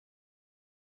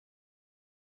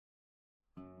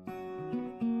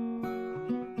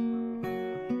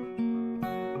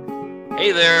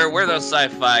Hey there, we're those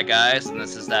sci-fi guys, and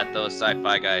this is that Those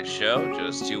Sci-Fi Guys show.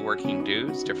 Just two working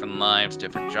dudes, different lives,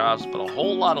 different jobs, but a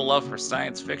whole lot of love for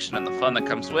science fiction and the fun that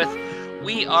comes with.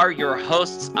 We are your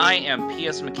hosts. I am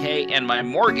P.S. McKay, and my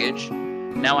mortgage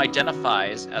now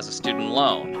identifies as a student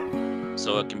loan,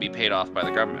 so it can be paid off by the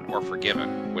government or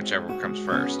forgiven, whichever comes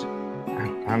first.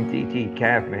 I'm D.T.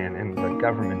 Capman, and the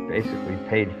government basically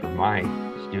paid for my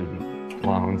student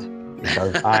loans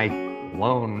because I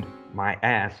loaned my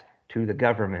ass to the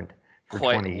government for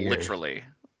Quite 20 years.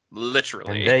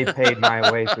 Literally. And they paid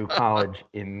my way through college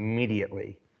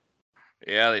immediately.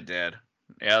 Yeah, they did.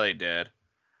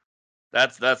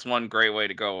 That's one great way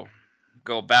to go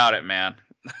about it, man.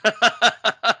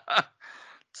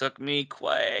 Took me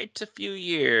quite a few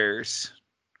years.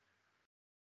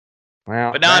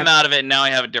 Well, but now I'm out of it, and now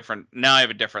I have a different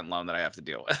loan that I have to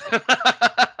deal with.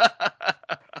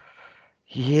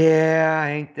 Yeah,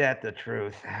 ain't that the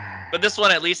truth? But this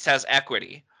one at least has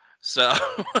equity. So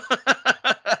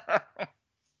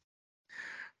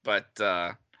but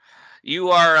you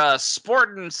are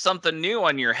sporting something new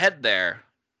on your head there.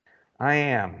 I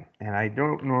am, and I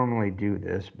don't normally do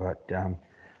this, but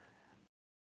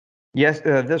yes,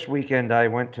 this weekend I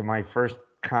went to my first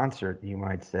concert, you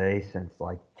might say, since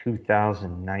like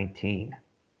 2019.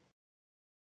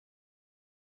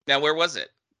 Now, where was it?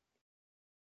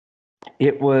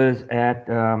 It was at,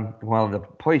 the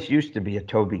place used to be a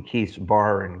Toby Keith's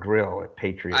Bar and Grill at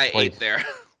Patriot Place. I ate there.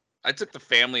 I took the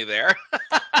family there.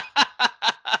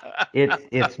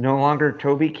 It's no longer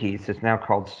Toby Keith's. It's now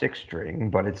called Six String,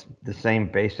 but it's the same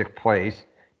basic place.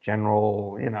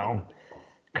 General,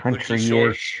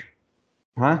 country-ish.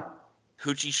 Huh?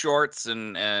 Hoochie shorts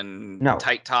and No.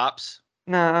 tight tops?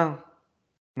 No.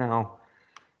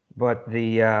 But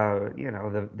the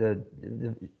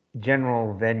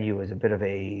general venue is a bit of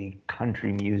a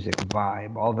country music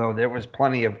vibe, although there was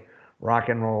plenty of rock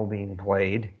and roll being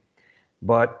played.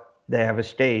 But they have a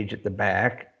stage at the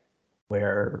back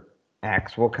where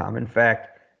acts will come. In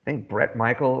fact, I think Bret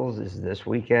Michaels is this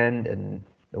weekend, and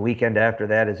the weekend after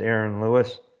that is Aaron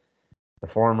Lewis, the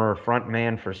former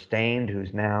frontman for Staind,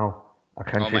 who's now a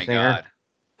country singer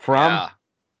from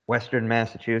Western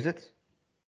Massachusetts.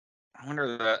 I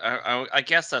wonder that. I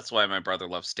guess that's why my brother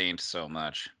loves Staind so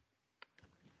much.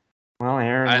 Well,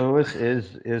 Aaron Lewis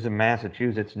is a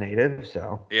Massachusetts native,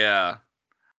 so yeah.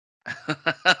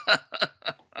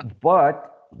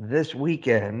 But this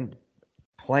weekend,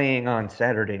 playing on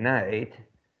Saturday night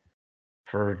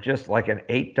for just like an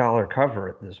 $8 cover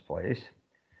at this place,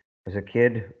 there's a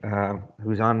kid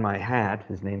who's on my hat.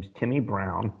 His name's Timmy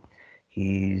Brown.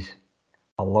 He's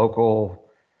a local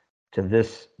to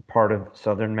this part of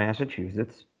southern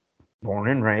Massachusetts, born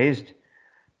and raised,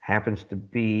 happens to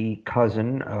be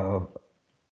cousin of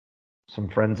some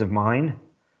friends of mine.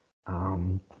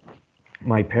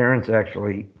 My parents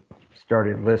actually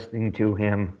started listening to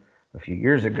him a few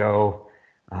years ago.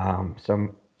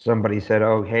 Somebody said,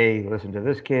 "Oh, hey, listen to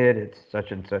this kid. It's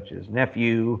such and such's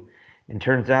nephew." And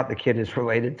turns out the kid is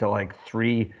related to like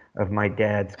 3 of my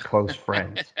dad's close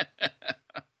friends,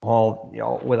 all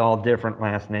with all different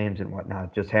last names and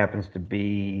whatnot. Just happens to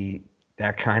be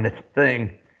that kind of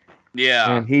thing.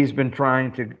 Yeah. And he's been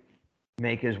trying to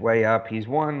make his way up. He's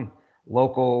won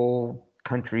local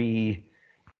country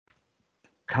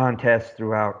contests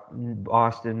throughout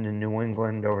Boston and New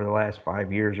England over the last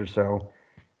 5 years or so.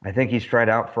 I think he's tried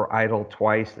out for Idol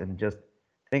twice, and just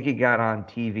I think he got on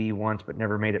TV once, but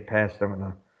never made it past some of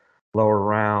the lower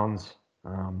rounds,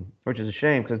 which is a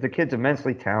shame because the kid's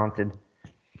immensely talented.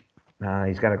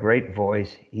 He's got a great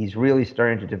voice. He's really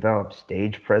starting to develop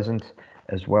stage presence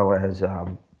as well as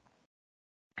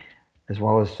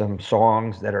some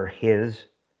songs that are his.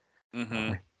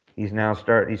 Mm-hmm. He's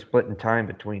splitting time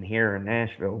between here and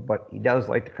Nashville, but he does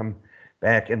like to come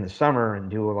back in the summer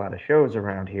and do a lot of shows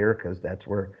around here because that's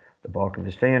where the bulk of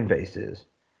his fan base is.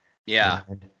 Yeah.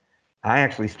 And I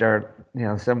actually somebody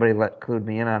clued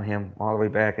me in on him all the way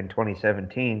back in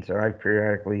 2017, so I've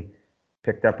periodically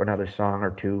picked up another song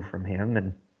or two from him,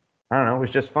 and I don't know, it was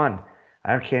just fun.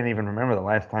 I can't even remember the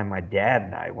last time my dad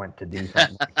and I went to do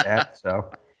something like that,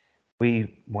 so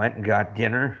we went and got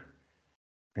dinner,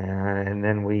 and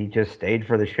then we just stayed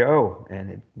for the show, and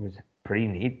it was pretty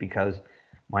neat because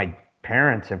my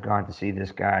parents have gone to see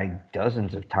this guy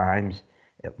dozens of times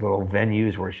at little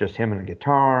venues where it's just him and a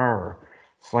guitar, or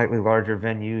slightly larger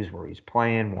venues where he's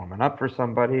playing, warming up for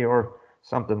somebody, or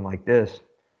something like this.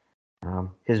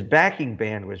 His backing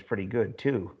band was pretty good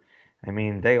too. I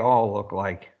mean, they all look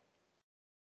like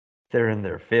they're in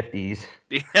their 50s.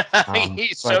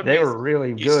 But they were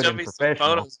really good and professional.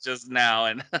 Some photos just now,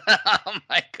 and oh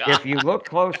my god! If you look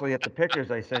closely at the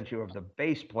pictures I sent you of the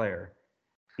bass player,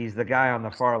 He's the guy on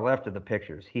the far left of the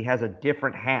pictures. He has a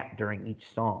different hat during each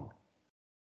song.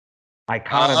 I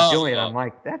caught him doing it. Oh, I'm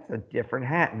like, that's a different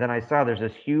hat. And then I saw there's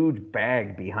this huge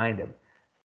bag behind him.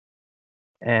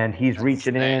 And he's that's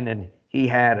reaching sick. in, and he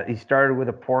started with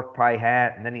a pork pie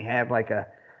hat, and then he had like a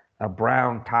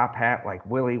brown top hat like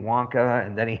Willy Wonka,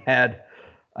 and then he had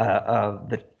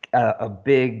a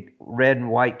big red and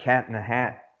white cat in the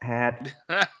hat.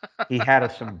 He had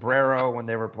a sombrero when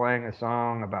they were playing a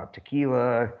song about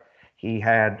tequila. He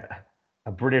had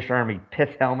a British Army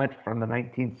pith helmet from the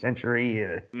 19th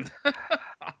century.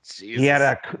 Oh, Jesus.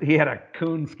 He had a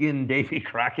coonskin Davy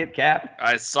Crockett cap.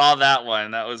 I saw that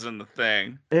one. That was in the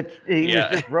thing. He was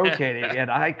Yeah. just rotating,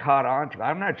 and I caught on to it.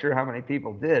 I'm not sure how many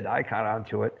people did. I caught on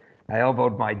to it. I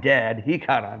elbowed my dad. He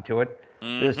caught on to it.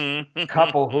 This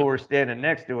couple who were standing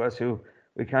next to us, who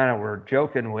we kind of were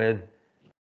joking with,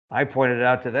 I pointed it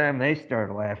out to them. They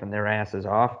started laughing their asses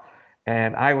off.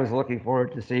 And I was looking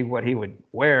forward to see what he would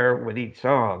wear with each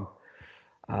song,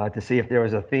 to see if there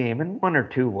was a theme. And one or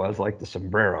two was like the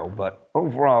sombrero. But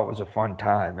overall, it was a fun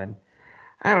time. And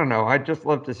I don't know. I'd just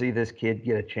love to see this kid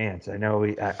get a chance. I know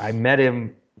I met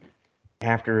him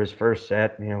after his first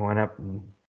set. Went up and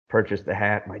purchased the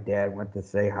hat. My dad went to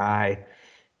say hi.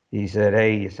 He said,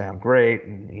 "Hey, you sound great,"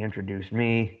 and he introduced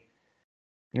me.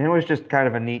 And it was just kind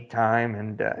of a neat time.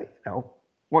 And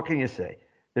what can you say?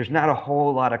 There's not a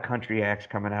whole lot of country acts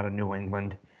coming out of New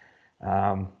England.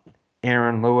 Um,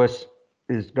 Aaron Lewis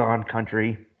is gone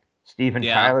country. Steven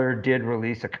Yeah, Tyler did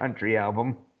release a country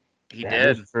album. he That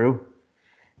is did. true.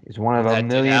 He's one of a That did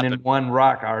million happen. and one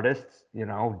rock artists.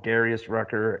 Darius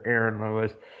Rucker, Aaron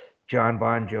Lewis, John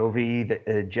Bon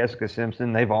Jovi, Jessica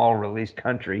Simpson. They've all released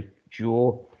country.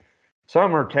 Jewel.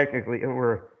 Some are technically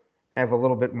have a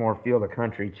little bit more feel to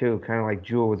country too. Kind of like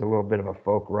Jewel was a little bit of a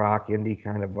folk rock indie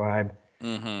kind of vibe.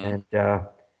 Mm-hmm. And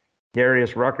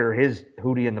Darius Rucker, his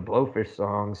Hootie and the Blowfish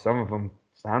songs, some of them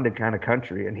sounded kind of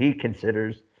country, and he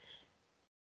considers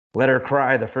 "Let Her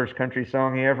Cry" the first country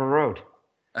song he ever wrote,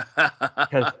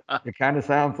 because it kind of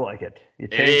sounds like it.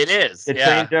 It is, You yeah.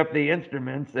 change up the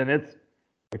instruments, and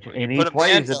You he put a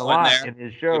plays it a banjo in lot there. in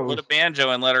his You put a shows. banjo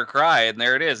and let her cry, and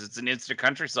there it is. It's an instant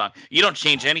country song. You don't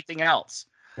change anything else.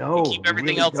 You No, keep you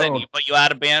everything really else in, don't. but you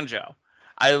add a banjo.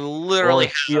 I Or literally a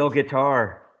steel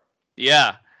guitar.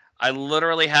 Yeah, I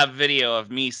literally have video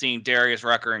of me seeing Darius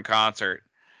Rucker in concert,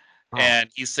 Oh, and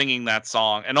he's singing that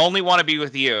song, and "Only Want to Be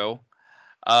with You."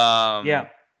 yeah.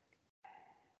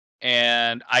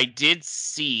 And I did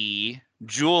see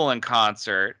Jewel in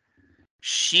concert.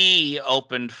 She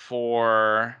opened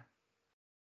for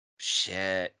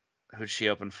shit. Who'd she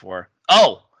open for?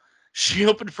 Oh, she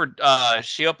opened for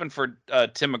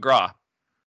Tim McGraw.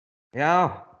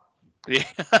 Yeah.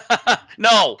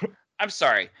 No, I'm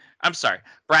sorry.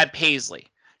 Brad Paisley.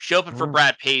 She opened for Well,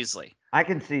 Brad Paisley. I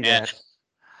can see And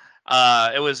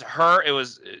that. it was her. It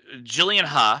was Julian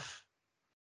Huff.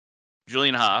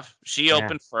 Julian Huff. She Yeah.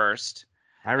 opened first,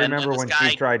 I and then remember this when she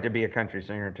guy tried to be a country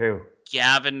singer too.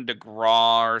 Gavin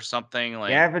DeGraw or something like.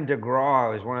 Gavin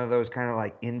DeGraw is one of those kind of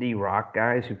like indie rock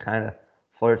guys who kind of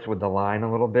flirts with the line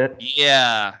a little bit.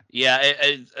 Yeah.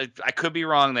 I could be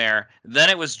wrong there. Then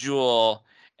it was Jewel,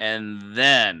 and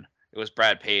then it was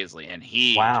Brad Paisley, and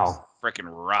he just Wow. freaking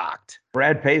rocked.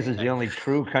 Brad Paisley is the only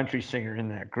true country singer in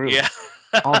that group. Yeah.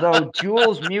 Although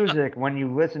Jewel's music, when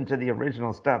you listen to the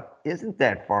original stuff, isn't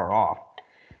that far off.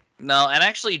 No, and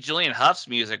actually Julian Huff's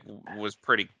music was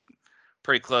pretty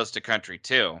close to country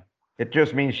too. It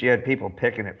just means she had people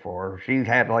picking it for her. She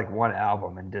had like one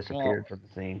album and Well, disappeared from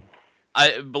the scene.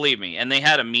 I believe me, and they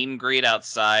had a meet and greet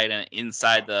outside and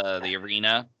inside the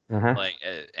arena, Uh-huh. like,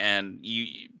 and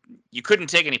you couldn't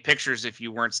take any pictures if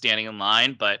you weren't standing in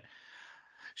line. But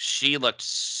she looked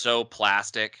so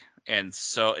plastic and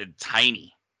so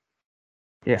tiny.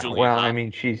 Yeah, Julian well, I Huff.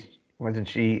 mean, wasn't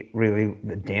she really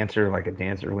the dancer, like a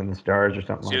Dancer with the Stars or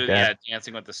something She like was, yeah, that?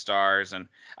 Dancing with the Stars, and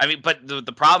I mean, but the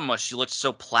problem was she looked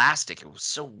so plastic. It was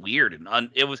so weird, and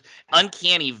it was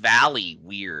uncanny valley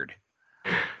weird.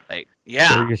 Like, So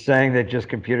yeah, you're saying that just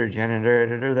computer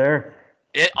generated her there?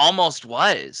 it almost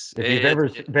was. If you've ever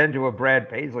been to a Brad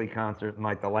Paisley concert in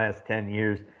like the last 10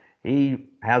 years, he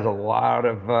has a lot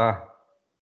of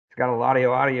he's got a lot of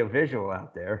audio visual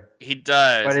out there. He But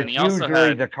does, and it's he also usually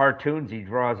had. the cartoons he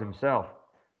draws himself.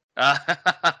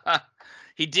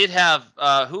 He did have.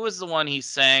 Who was the one he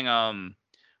sang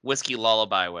 "Whiskey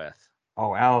Lullaby" with?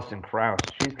 Oh, Alison Krauss.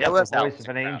 She's It got the was voice of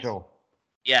Alison an Krauss. angel.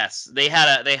 Yes, they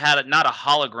had not a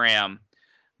hologram,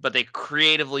 but they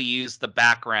creatively used the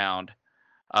background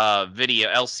video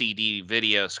LCD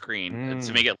video screen to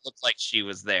Mm. make it look like she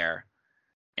was there,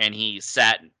 and he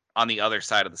sat on the other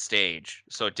side of the stage,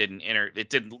 so it didn't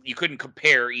you couldn't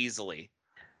compare easily.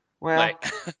 Well, Like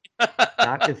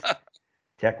not just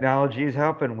technology is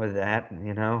helping with that,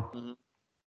 you know. Mhm.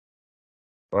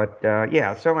 But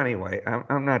yeah, so anyway,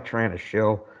 I'm not trying to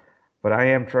shill, but I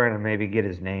am trying to maybe get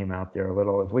his name out there a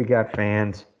little. If we got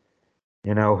fans,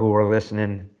 you know, who are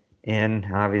listening in,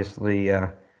 obviously,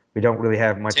 we don't really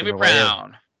have much in Timmy the way of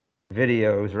Brown.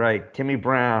 videos, right? Timmy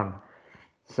Brown,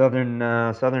 Southern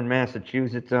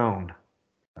Massachusetts owned.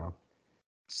 So,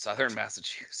 Southern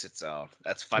Massachusetts. Oh,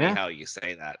 that's funny yeah, how you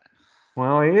say that.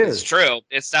 well, he It's is. true.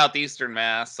 It's southeastern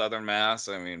Mass, southern Mass.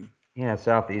 I mean, Yeah,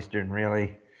 southeastern,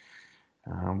 really.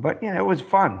 But yeah, it was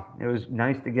fun. It was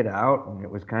nice to get out, and it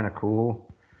was kind of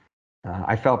cool.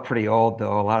 I felt pretty old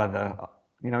though. A lot of the,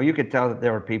 you know, you could tell that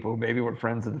there were people who maybe were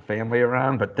friends of the family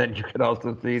around, but then you could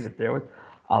also see that there was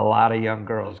a lot of young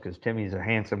girls because Timmy's a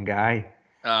handsome guy,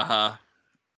 uh-huh.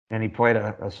 and he played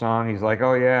a song. He's like,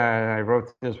 "Oh yeah, I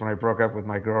wrote this when I broke up with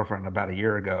my girlfriend about a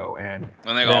year ago," and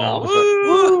And they then go, all of a sudden,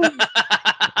 woo! woo,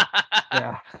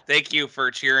 yeah, Thank you for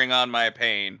cheering on my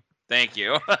pain. Thank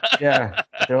you. yeah.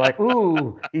 They're like,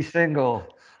 "Ooh, he's single."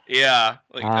 Yeah.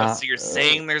 Like, oh, Uh, so you're uh,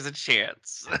 saying there's a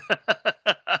chance.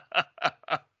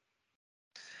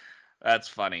 That's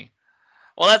funny.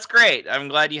 Well, that's great. I'm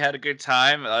glad you had a good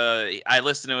time. I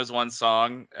listened to his one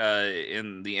song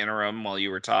in the interim while you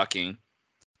were talking,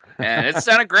 and it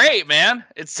sounded great, man.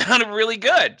 It sounded really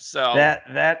good. So,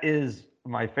 that is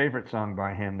my favorite song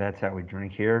by him. That's How We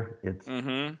Drink Here. It's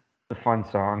mm-hmm. a fun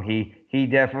song. He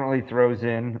definitely throws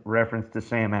in reference to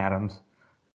Sam Adams.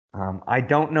 I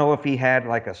don't know if he had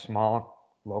like a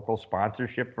small local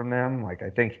sponsorship from them. Like I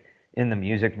think in the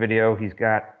music video he's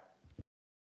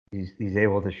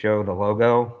able to show the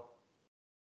logo,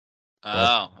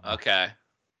 but Oh, okay.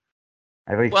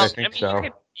 at least I Well, I think mean, so.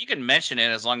 you can mention it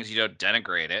as long as you don't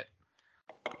denigrate it.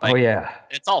 Oh Like, yeah.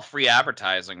 it's all free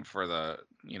advertising for the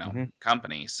Hmm.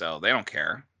 company, so they don't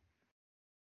care.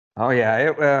 Oh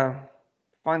yeah.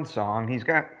 Fun song. He's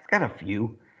got a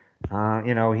few.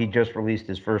 You know, he just released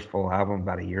his first full album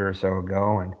about a year or so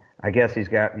ago, and I guess he's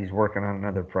working on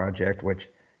another project, which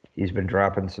he's been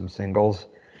dropping some singles.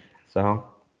 So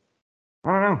I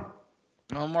don't know.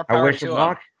 Well, more I power wish to him them.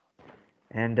 luck,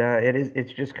 and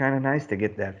it's just kind of nice to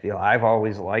get that feel. I've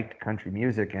always liked country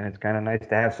music, and it's kind of nice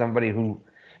to have somebody who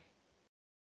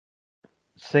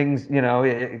sings. You know,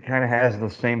 it kind of has the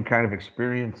same kind of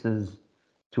experiences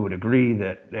to a degree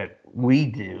that we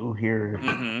do here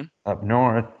Mm-hmm. up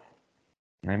north.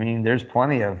 I mean, there's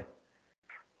plenty of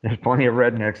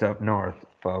rednecks up north,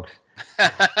 folks.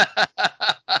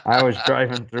 I was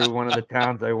driving through one of the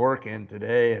towns I work in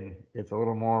today, and it's a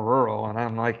little more rural, and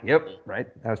I'm like, yep, right.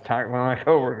 I was talking to one of my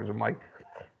coworkers. I'm like,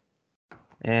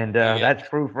 and you get that's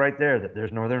proof right there that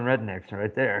there's northern rednecks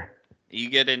right there. you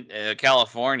get in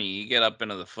California, you get up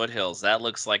into the foothills. That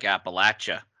looks like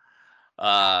Appalachia.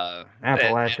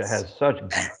 Appalachia It's has such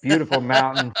beautiful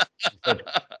mountains, such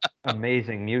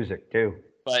amazing music too.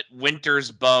 but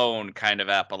Winter's Bone kind of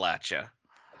Appalachia.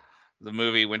 The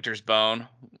movie Winter's Bone.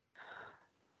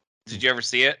 Did you ever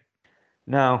see it?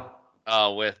 No,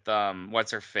 With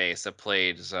what's her face that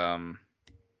played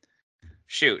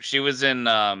shoot, she was in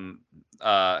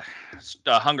uh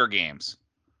Hunger Games.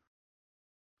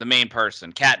 The main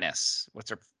person, Katniss. What's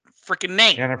her freaking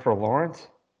name? Jennifer Lawrence.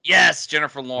 Yes,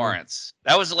 Jennifer Uh, Lawrence.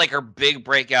 That was like her big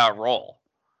breakout role.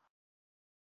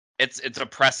 It's a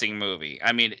pressing movie.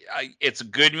 I mean, it's a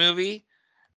good movie,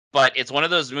 but it's one of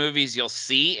those movies you'll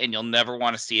see and you'll never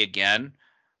want to see again.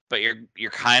 But you're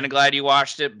kind of glad you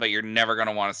watched it, but you're never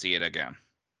gonna want to see it again.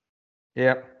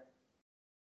 yep,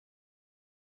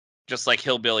 Just like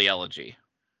Hillbilly Elegy.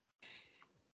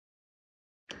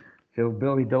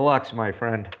 Hillbilly Deluxe, my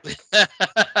friend.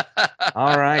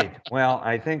 All right. Well,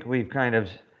 I think we've kind of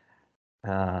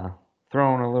uh,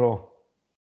 thrown a little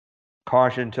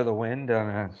caution to the wind on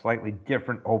a slightly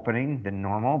different opening than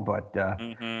normal, but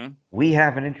Mm-hmm. we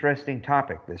have an interesting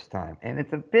topic this time, and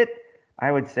it's a bit,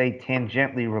 I would say,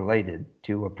 tangentially related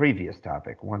to a previous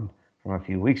topic, one from a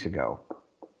few weeks ago.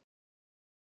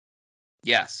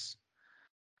 Yes.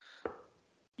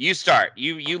 You start.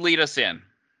 You lead us in.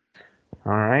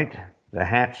 All right. The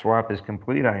hat swap is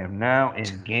complete. I am now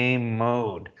in game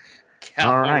mode.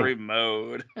 All right. Cavalry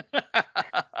mode.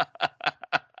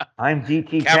 I'm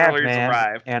DT Cavalry's Catman,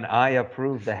 arrived. and I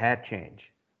approve the hat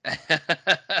change.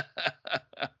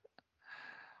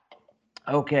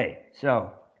 Okay,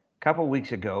 so a couple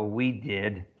weeks ago, we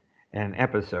did an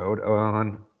episode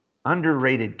on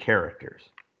underrated characters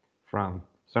from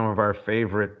some of our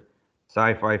favorite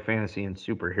sci-fi, fantasy, and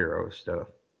superhero stuff,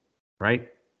 right?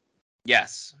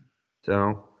 Yes.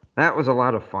 So that was a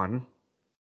lot of fun.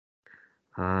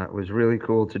 It was really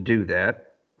cool to do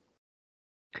that.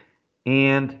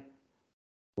 And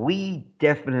we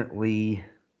definitely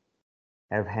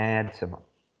have had some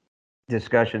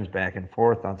discussions back and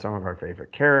forth on some of our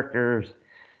favorite characters,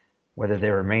 whether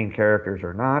they were main characters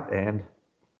or not. And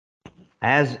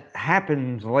as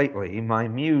happens lately, my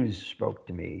muse spoke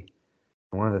to me.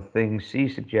 One of the things she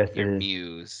suggested Your is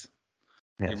muse.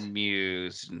 yes, Your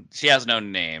muse. She has no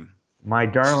name. my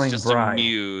She's darling just a bride.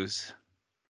 muse.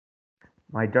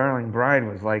 My darling bride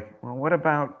was like, well, what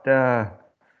about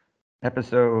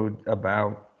episode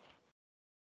about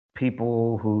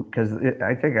people who, because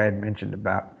I think I had mentioned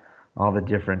about all the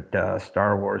different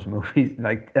Star Wars movies,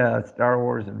 like Star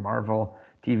Wars and Marvel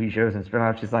TV shows and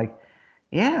spin-offs. She's like,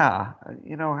 yeah,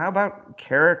 how about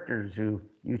characters who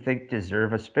you think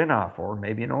deserve a spin-off or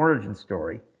maybe an origin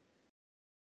story?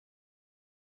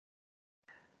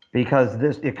 Because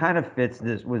it kind of fits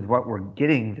this with what we're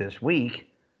getting this week.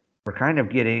 We're kind of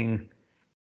getting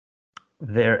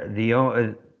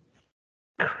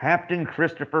Captain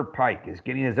Christopher Pike is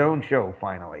getting his own show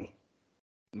finally.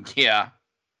 Yeah.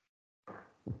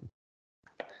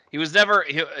 He was never.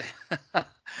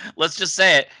 Let's just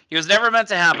say it. He was never meant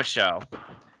to have a show.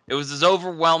 It was his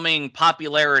overwhelming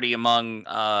popularity among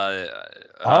oh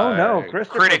no,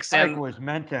 Christopher critics Pike was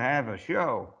meant to have a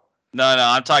show. No,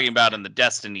 I'm talking about in the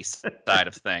Destiny side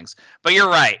of things. But you're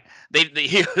right.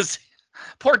 He was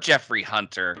poor Jeffrey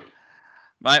Hunter.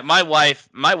 My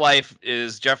wife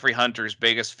is Jeffrey Hunter's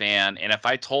biggest fan, and if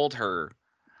I told her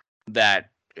that,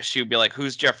 she would be like,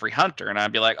 "Who's Jeffrey Hunter?" And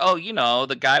I'd be like, "Oh,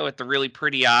 the guy with the really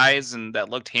pretty eyes and that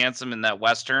looked handsome in that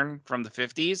Western from the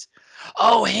 50s.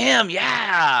 Oh, him,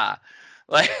 yeah."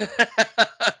 Like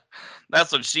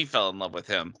that's when she fell in love with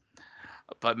him.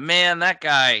 But man, that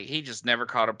guy, he just never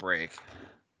caught a break.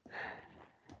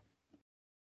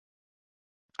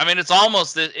 I mean, it's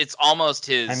almost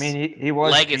his. I mean, he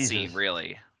was legacy, Jesus.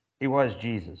 really. He was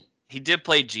Jesus. He did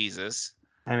play Jesus.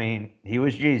 I mean, he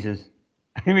was Jesus.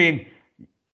 I mean,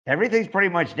 everything's pretty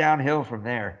much downhill from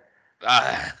there.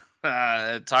 Where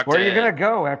are you gonna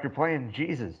go after playing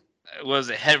Jesus? Was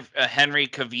it Henry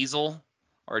Caviezel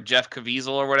or Jeff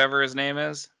Caviezel or whatever his name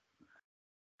is?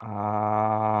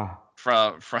 From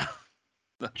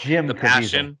Jim the Caviezel.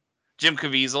 Passion. Jim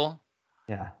Caviezel.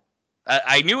 Yeah.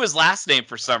 I knew his last name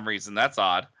for some reason. That's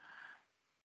odd.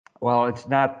 Well, it's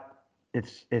not.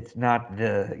 It's not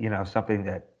the something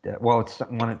that. Well, it's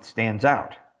when it stands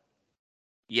out.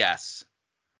 Yes.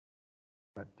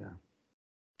 But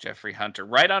Jeffrey Hunter,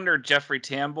 right under Jeffrey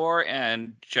Tambor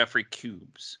and Jeffrey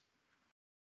Combs.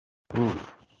 Ooh,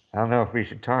 I don't know if we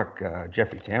should talk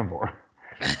Jeffrey Tambor.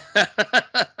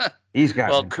 He's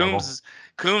got Combs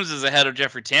is ahead of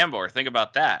Jeffrey Tambor. Think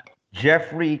about that.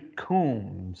 Jeffrey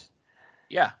Combs.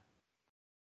 Yeah.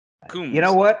 Combs. You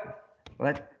know what?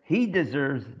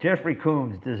 Jeffrey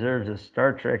Combs deserves a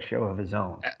Star Trek show of his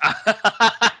own.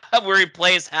 Where he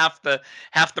plays half the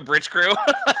bridge crew.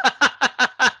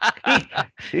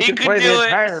 he could play the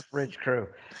entire bridge crew.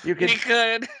 He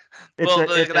could.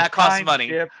 It's that costs money.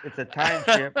 Ship. It's a time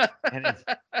ship, and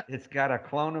it's got a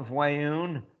clone of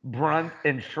Weyoun, Brunt,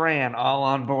 and Shran all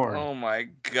on board. Oh my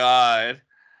god!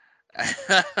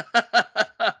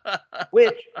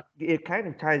 Which it kind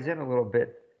of ties in a little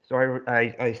bit. So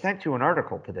I sent you an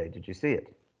article today. Did you see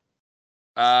it?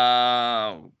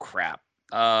 Oh crap!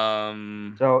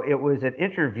 So it was an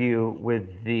interview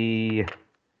with the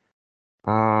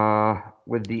actor.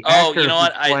 Oh, you know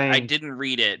what? I didn't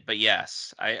read it, but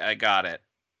yes, I got it.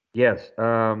 Yes.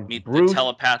 Meet the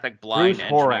telepathic blind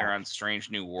engineer on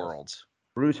Strange New Worlds.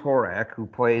 Bruce Horak, who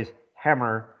plays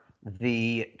Hemmer,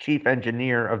 the chief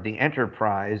engineer of the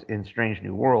Enterprise in Strange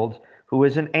New Worlds, who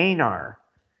is an Aenar.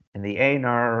 And the Aenar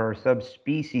are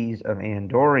subspecies of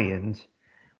Andorians,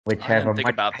 which have a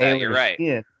much paler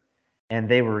skin. And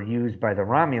they were used by the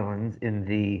Romulans in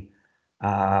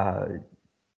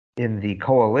the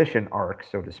Coalition arc,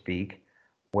 so to speak,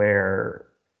 where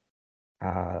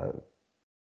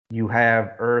you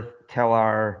have Earth,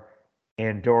 Tellar,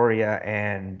 Andoria,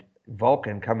 and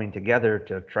Vulcan coming together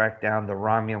to track down the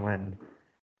Romulan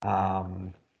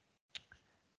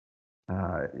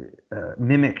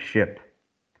mimic ship.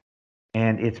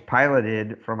 And it's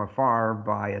piloted from afar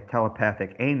by a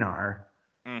telepathic Aenar.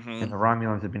 Mm-hmm. And the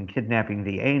Romulans have been kidnapping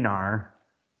the Aenar.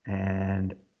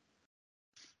 And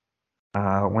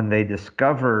when they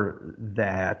discover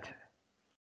that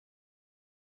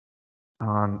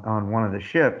on one of the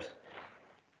ships,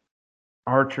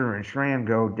 Archer and Shran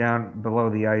go down below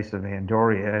the ice of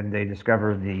Andoria, and they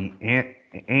discover the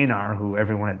Aenar, who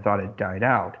everyone had thought had died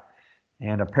out.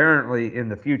 And apparently, in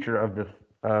the future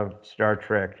of Star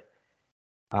Trek,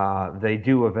 they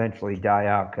do eventually die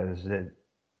out because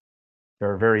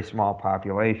They're a very small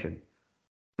population.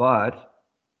 But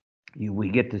we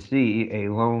get to see a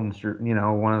lone,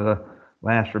 one of the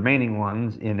last remaining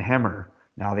ones in Hemmer.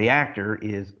 Now the actor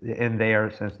is, and they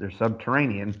are, since they're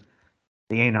subterranean,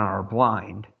 the Aenar are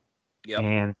blind,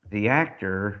 and the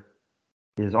actor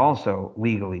is also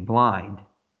legally blind.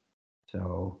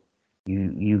 So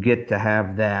you get to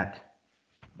have that.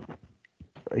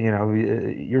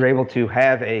 You're able to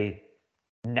have a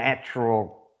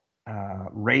natural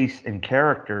race and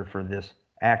character for this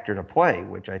actor to play,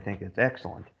 which I think is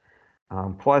excellent.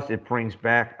 Plus, it brings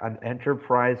back an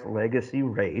Enterprise legacy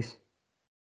race,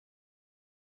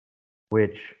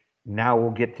 which now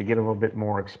we'll get a little bit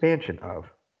more expansion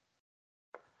of.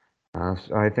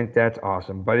 So I think that's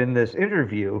awesome. But in this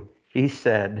interview, he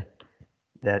said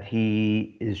that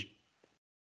he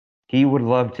would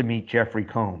love to meet Jeffrey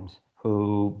Combs,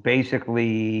 who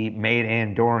basically made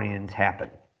Andorians happen.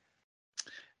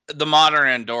 The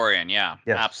modern Andorian, yeah,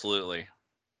 yes. Absolutely.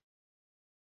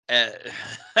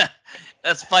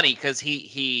 That's funny because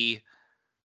he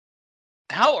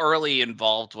how early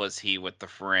involved was he with the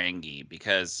Ferengi?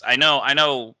 Because I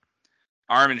know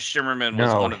Armin Shimmerman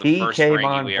was one of the first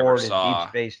Ferengi we ever saw. In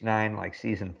Deep Space Nine, like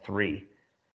season 3.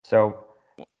 So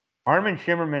Armin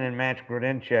Shimmerman and Max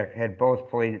Grodenchik had both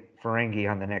played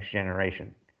Ferengi on The Next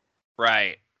Generation.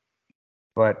 Right.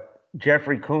 But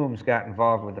Jeffrey Combs got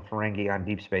involved with the Ferengi on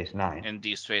Deep Space Nine. In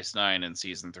Deep Space Nine in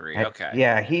season 3. Okay.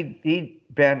 Yeah, he'd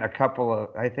been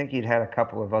I think he'd had a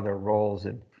couple of other roles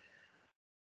in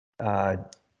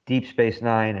Deep Space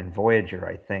Nine and Voyager,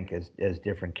 I think, as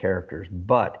different characters.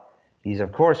 But he's,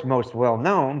 of course, most well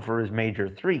known for his major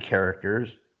 3 characters,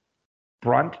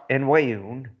 Brunt and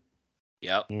Weyoun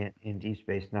in Deep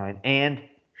Space Nine, and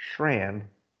Shran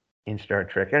in Star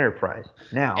Trek Enterprise.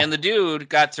 Now, and the dude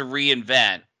got to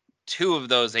reinvent 2 of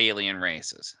those alien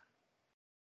races.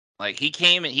 Like,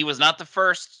 he was not the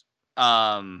first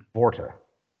Vorta.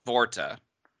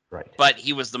 Right. But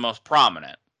he was the most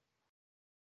prominent.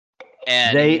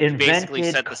 And they he invented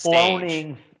basically set the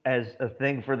cloning stage as a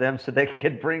thing for them so they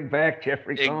could bring back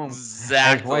Jeffrey Combs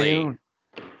as Weyoun.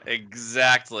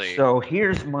 Exactly. So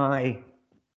here's a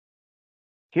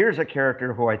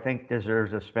character who I think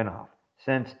deserves a spinoff.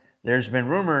 Since there's been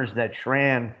rumors that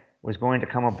Shran was going to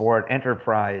come aboard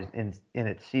Enterprise in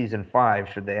its season 5,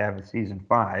 should they have a season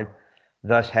 5,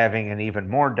 thus having an even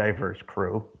more diverse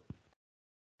crew.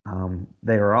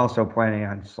 They were also planning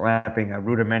on slapping a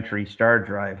rudimentary star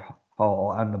drive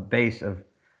hull on the base of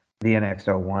the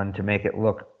NX-01 to make it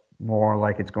look more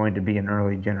like it's going to be an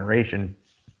early generation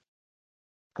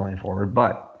going forward.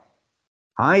 But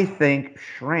I think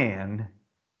Shran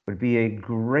would be a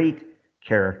great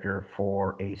character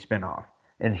for a spinoff.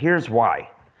 And here's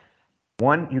why.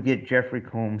 One, you get Jeffrey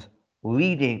Combs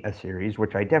leading a series,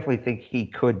 which I definitely think he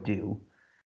could do.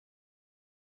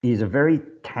 He's a very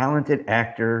talented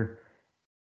actor.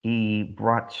 He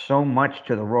brought so much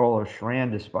to the role of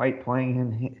Shran, despite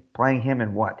playing him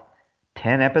in what,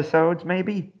 10 episodes,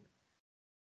 maybe?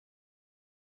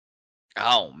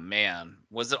 Oh, man.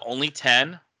 Was it only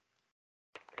 10?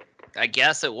 I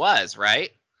guess it was, right?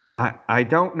 I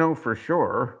don't know for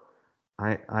sure.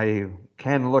 I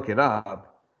can look it up.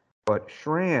 But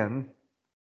Shran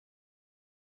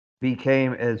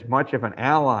became as much of an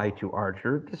ally to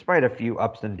Archer, despite a few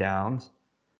ups and downs,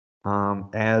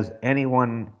 as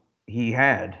anyone he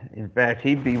had. In fact,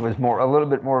 he was a little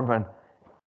bit more of an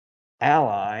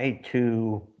ally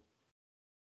to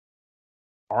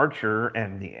Archer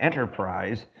and the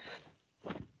Enterprise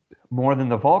more than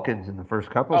the Vulcans in the first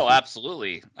couple. Oh,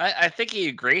 absolutely. I think he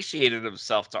ingratiated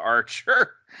himself to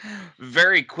Archer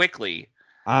very quickly.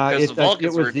 It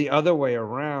was the other way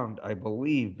around, I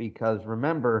believe, because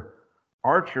remember,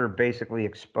 Archer basically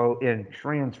exposed, in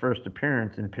Shran's first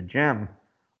appearance in Pajem,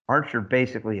 Archer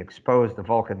basically exposed the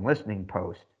Vulcan listening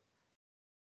post.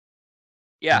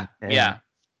 Yeah, and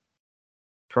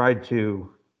tried to,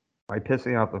 by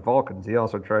pissing off the Vulcans, he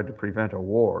also tried to prevent a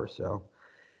war. So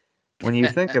when you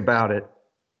think about it,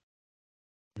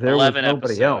 there was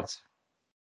nobody else.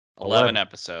 11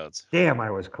 episodes. Damn,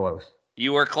 I was close.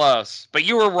 You were close, but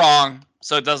you were wrong,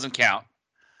 so it doesn't count.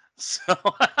 So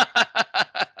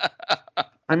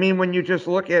I mean, when you just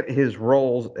look at his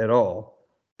roles at all,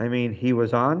 I mean, he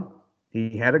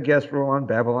had a guest role on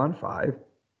Babylon 5.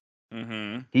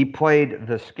 Mm-hmm. He played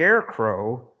the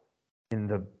Scarecrow in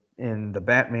the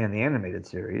Batman the Animated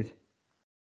Series.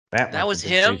 That was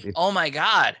him? Crazy. Oh my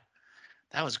God.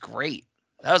 That was great.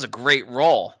 That was a great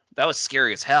role. That was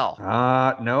scary as hell.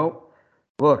 No.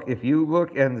 Look, if you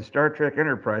look in the Star Trek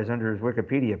Enterprise under his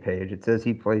Wikipedia page, it says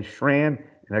he plays Shran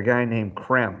and a guy named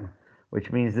Krem.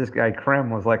 which means this guy Krem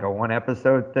was like a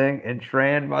 1-episode thing, and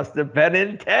Shran must have been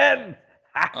in 10.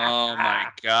 Oh my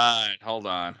God! Hold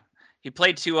on. He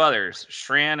played 2 others,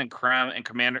 Shran and Krem and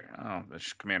Commander. Oh,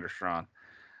 that's Commander Shran.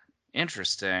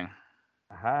 Interesting.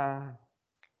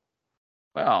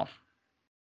 Well,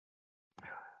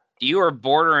 you are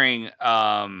bordering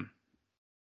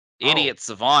idiot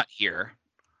savant here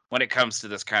when it comes to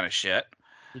this kind of shit.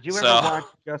 Did you ever watch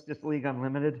Justice League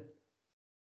Unlimited?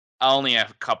 Only a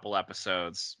couple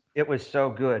episodes. It was so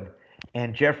good.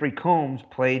 And Jeffrey Combs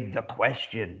played the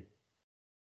Question.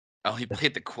 Oh, he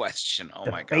played the Question. Oh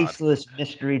my God. The faceless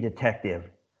mystery detective.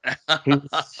 He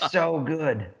was so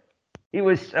good. He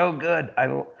was so good.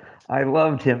 I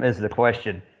loved him as the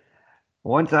Question.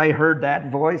 Once I heard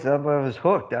that voice, I was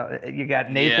hooked. You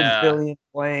got Nathan Fillion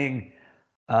playing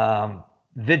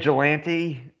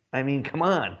Vigilante. I mean, come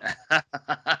on.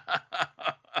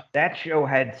 That show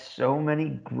had so many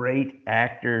great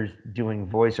actors doing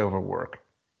voiceover work.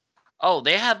 Oh,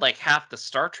 they had like half the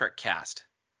Star Trek cast.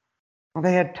 Well,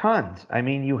 they had tons. I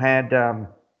mean, you had.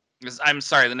 I'm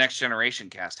sorry, the Next Generation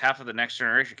cast. Half of the Next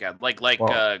Generation cast, like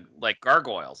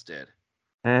Gargoyles did.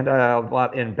 And a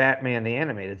lot in Batman the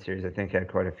Animated Series, I think had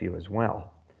quite a few as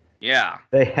well. Yeah.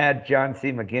 They had John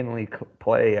C. McGinley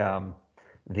play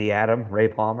the Atom, Ray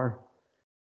Palmer.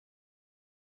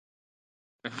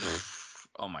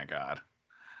 Oh my God.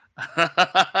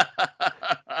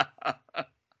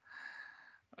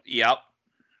 Yep.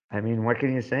 I mean, what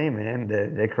can you say, man?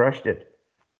 They crushed it.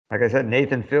 Like I said,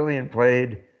 Nathan Fillion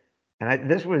played, and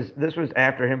this was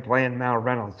after him playing Mal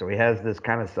Reynolds, so he has this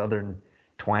kind of Southern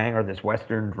twang or this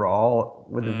Western drawl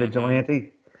with the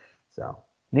vigilante. So,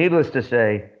 needless to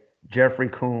say, Jeffrey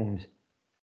Combs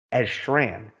as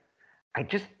Shran. I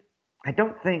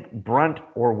don't think Brunt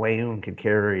or Weyoun could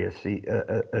carry a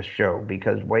show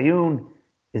because Weyoun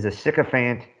is a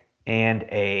sycophant and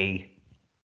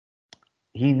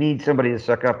he needs somebody to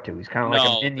suck up to. He's kind of like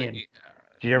a minion.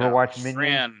 Did you ever watch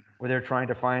Minions where they're trying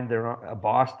to find a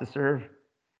boss to serve?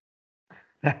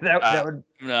 that would.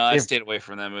 No, I stayed away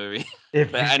from that movie.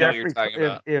 If I know what you're talking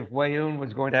about. If Weyoun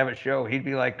was going to have a show, he'd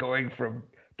be like going from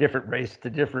different race to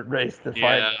different race to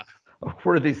find a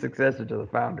worthy successor to the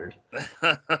founders.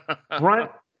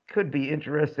 Brunt could be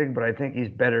interesting, but I think he's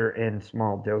better in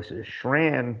small doses.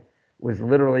 Shran was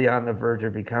literally on the verge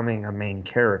of becoming a main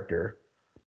character.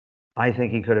 I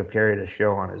think he could have carried a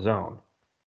show on his own.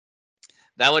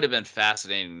 That would have been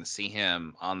fascinating to see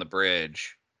him on the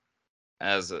bridge.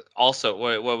 As also,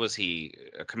 what was he?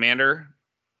 A commander,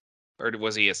 or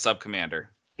was he a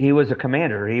sub-commander? He was a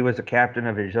commander. He was a captain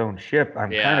of his own ship.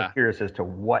 I'm kind of curious as to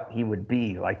what he would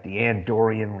be, like the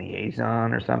Andorian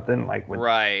liaison or something, like with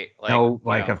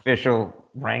official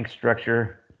rank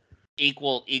structure.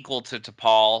 Equal to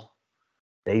T'Pol.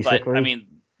 Basically, but, I mean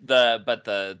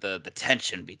the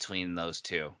tension between those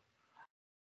two.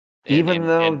 Even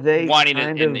though they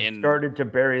started to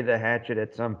bury the hatchet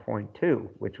at some point too,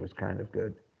 which was kind of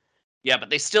good. Yeah, but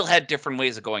they still had different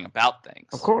ways of going about things.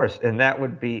 Of course, and that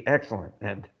would be excellent.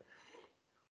 And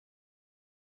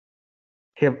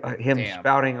him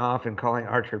spouting off and calling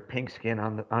Archer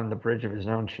Pinkskin on the bridge of his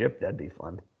own ship, that'd be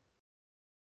fun.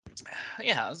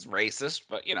 Yeah, it's racist,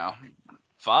 but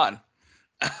fun.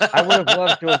 I would have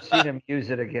loved to have seen him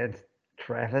use it against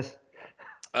Travis.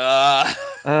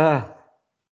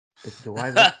 Do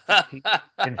I?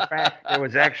 In fact, there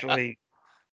was actually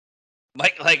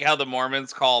like how the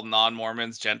Mormons call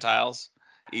non-Mormons Gentiles,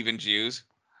 even Jews.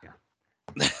 Yeah.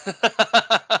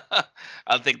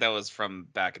 I think that was from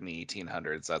back in the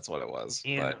 1800s. That's what it was.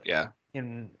 But yeah,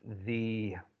 in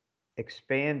the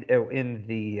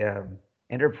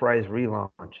Enterprise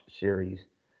relaunch series,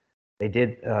 they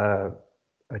did a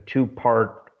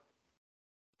 2-part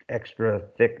extra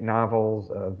thick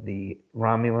novels of the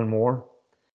Romulan War.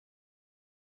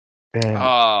 And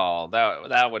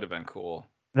that would have been cool.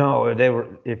 No,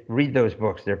 read those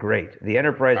books. They're great. The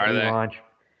Enterprise relaunch,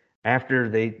 after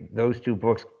those 2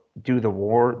 books do the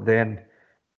war, then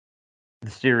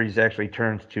the series actually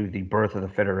turns to the birth of the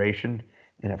Federation,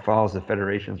 and it follows the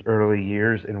Federation's early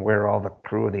years and where all the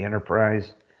crew of the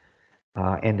Enterprise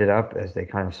ended up as they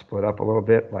kind of split up a little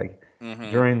bit. Like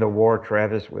during the war,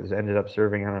 Travis ended up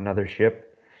serving on another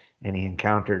ship, and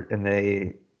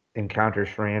they encounter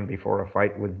Shran before a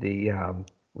fight with the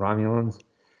Romulans,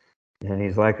 and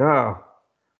he's like, "Oh,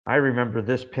 I remember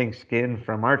this pink skin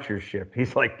from Archer's ship."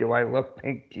 He's like, "Do I look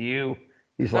pink to you?"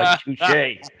 He's like,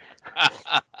 "Touche."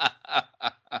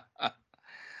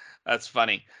 That's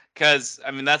funny because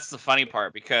that's the funny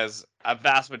part, because a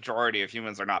vast majority of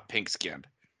humans are not pink skinned.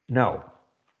 No,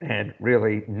 and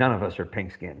really none of us are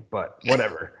pink skinned, but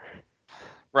whatever.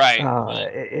 Right. Well,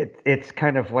 It's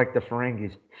kind of like the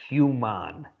Ferengis,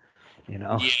 human, you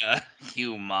know. yeah,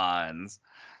 humans.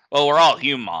 Well, we're all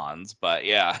humans, but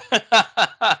yeah.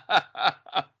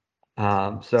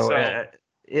 So So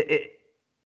it.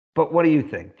 But what do you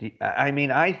think? I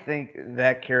mean, I think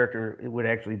that character would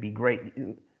actually be great.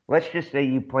 Let's just say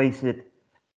you place it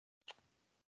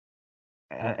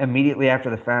immediately after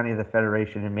the founding of the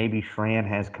Federation, and maybe Shran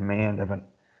has command of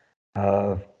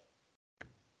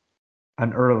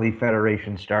an early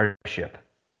Federation starship.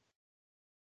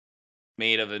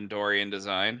 made of Endorian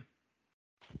design.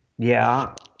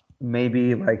 Yeah,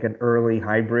 maybe like an early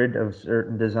hybrid of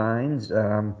certain designs.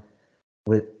 And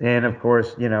of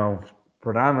course,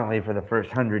 predominantly for the first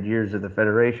 100 years of the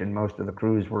Federation, most of the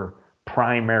crews were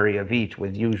primary of each,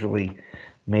 with usually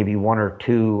maybe one or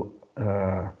two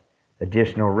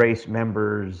additional race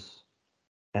members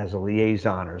as a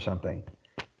liaison or something.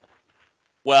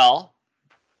 Well,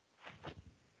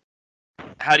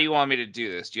 how do you want me to do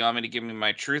this? Do you want me to give me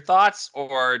my true thoughts,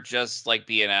 or just like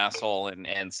be an asshole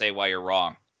and say why you're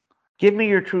wrong? Give me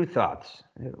your true thoughts.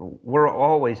 We're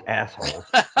always assholes.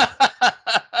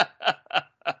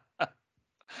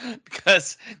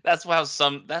 Because that's how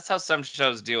some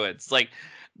shows do it. It's like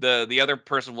the other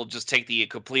person will just take the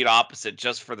complete opposite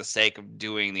just for the sake of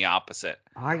doing the opposite.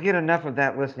 I get enough of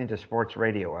that listening to sports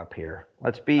radio up here.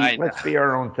 Let's I be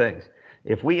our own things.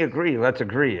 If we agree, let's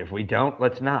agree. If we don't,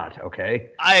 let's not.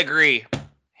 Okay. I agree.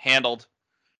 Handled.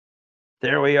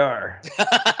 There we are.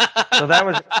 So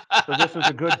this was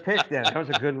a good pick then. That was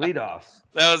a good leadoff.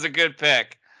 That was a good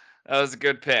pick. That was a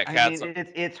good pick. I mean,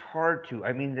 it's hard to.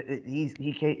 I mean,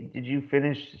 did you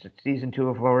finish season 2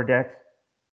 of Lower Decks?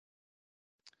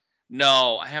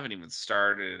 No, I haven't even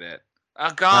started it. Oh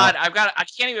Well, God, I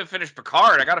can't even finish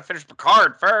Picard. I got to finish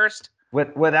Picard first.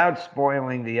 without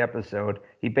spoiling the episode,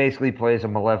 he basically plays a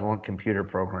malevolent computer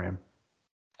program. Which,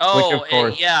 Oh, of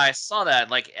course, yeah, I saw that,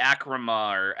 like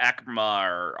Akrama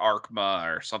or Arkma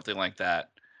or something like that.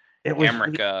 it was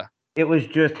Amrika. it was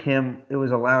just him. It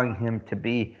was allowing him to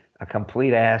be a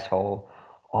complete asshole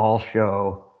all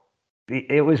show.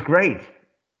 It was great,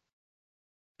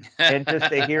 and just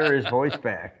to hear his voice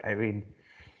back. I mean,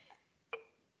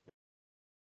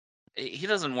 He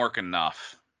doesn't work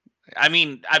enough. I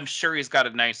mean, I'm sure he's got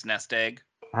a nice nest egg,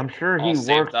 I'm sure all he saved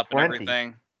works up and plenty.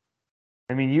 everything.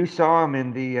 I mean, you saw him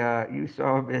in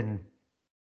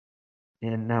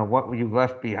What You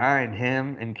Left Behind.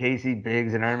 Him and Casey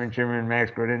Biggs and Armin Shimmer and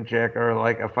Max Grodenchik are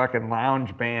like a fucking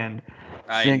lounge band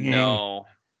I singing. know.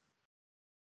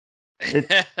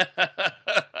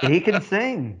 He can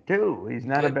sing too. He's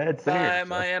not a bad singer. Goodbye,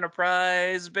 my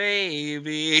Enterprise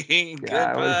baby.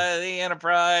 Yeah, Goodbye, the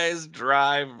Enterprise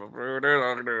drive.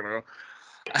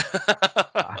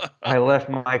 I left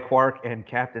my Quark and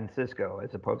Captain Cisco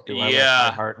as opposed to I left my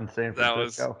Yeah, heart in San that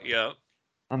was, Francisco. yeah.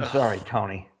 I'm sorry,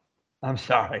 Tony. I'm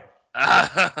sorry.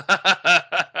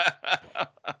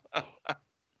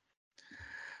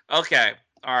 Okay,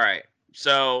 all right.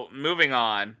 So moving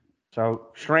on. So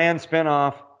Shran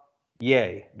spinoff,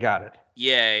 yay, got it.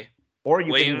 Yay. Or you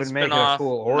could Wayne even make it a spinoff,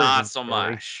 cool not origin so story.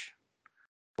 much.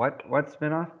 What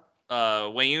spinoff?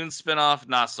 Wayne spinoff,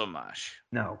 not so much.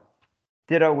 No.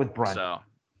 Ditto with Brunt. So,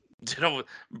 ditto with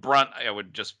Brunt, it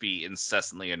would just be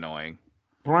incessantly annoying.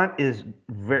 Brunt is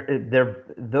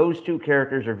those two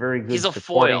characters are very good. He's a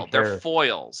foil. They're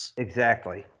foils.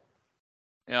 Exactly.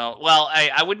 Well,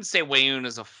 I wouldn't say Wayne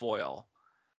is a foil,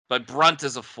 but Brunt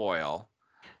is a foil.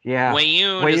 Yeah.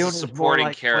 Wayne is a supporting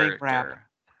like character.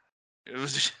 It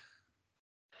was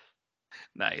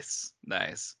nice.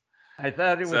 I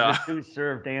thought it was a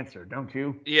two-served answer, don't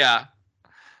you? Yeah.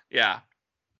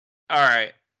 All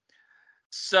right.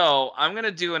 So I'm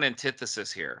gonna do an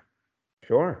antithesis here.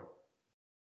 Sure.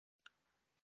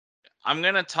 I'm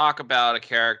gonna talk about a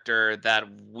character that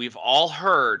we've all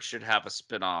heard should have a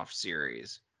spin-off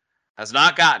series, has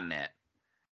not gotten it,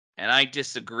 and I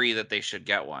disagree that they should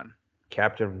get one.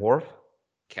 Captain Worf.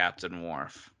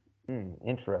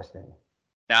 Interesting.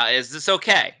 Now, is this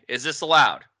okay? Is this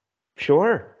allowed?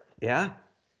 Sure. Yeah.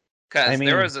 Because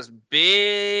there was this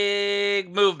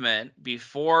big movement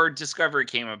before Discovery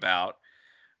came about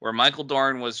where Michael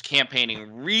Dorn was campaigning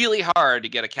really hard to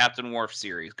get a Captain Worf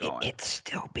series going. It's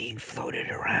still being floated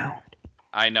around.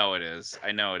 I know it is.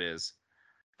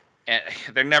 And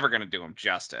they're never going to do him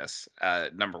justice,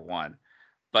 number one.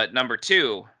 But number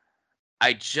two,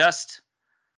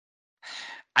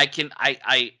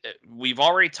 we've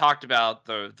already talked about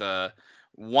the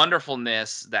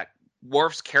wonderfulness that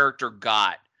Worf's character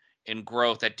got in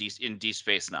growth in Deep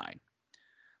Space Nine.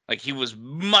 Like, he was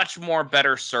much more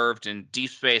better served in Deep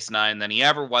Space Nine than he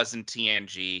ever was in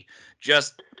TNG.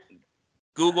 Just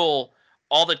Google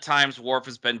all the times Worf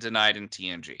has been denied in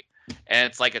TNG. And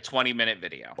it's like a 20-minute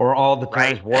video. Or all the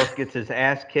right? times Worf gets his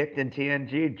ass kicked in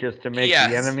TNG just to make the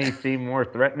Yes. enemy seem more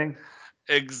threatening.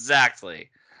 Exactly.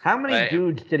 How many But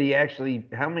dudes did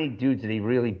he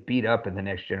really beat up in The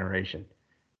Next Generation?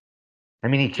 I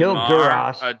mean, he killed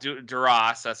Duras.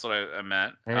 Duras, that's what I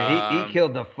meant. I mean, he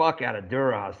killed the fuck out of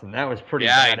Duras, and that was pretty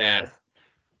Yeah, badass.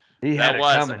 he Had did. it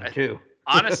coming, too.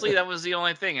 Honestly, that was the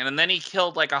only thing. And then he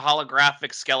killed like a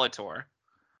holographic Skeletor.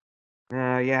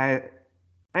 Yeah.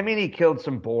 I mean, he killed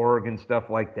some Borg and stuff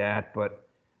like that, but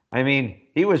I mean,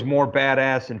 he was more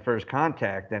badass in First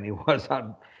Contact than he was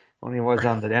on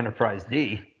the Enterprise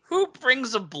D. Who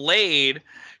brings a blade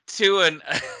to an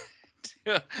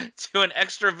to an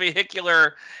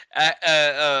extravehicular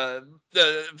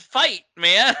fight,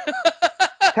 man?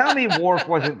 Tell me Worf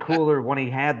wasn't cooler when he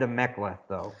had the mek'leth,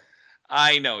 though.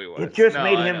 I know he was. It just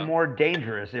made him more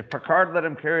dangerous. If Picard let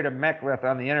him carry the mek'leth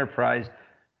on the Enterprise,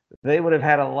 they would have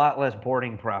had a lot less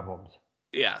boarding problems.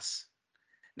 Yes.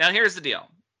 Now here's the deal.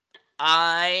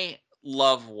 I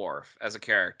love Worf as a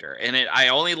character, and I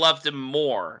only loved him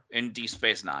more in Deep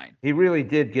Space Nine. He really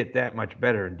did get that much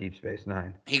better in Deep Space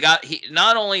Nine. He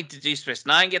not only did Deep Space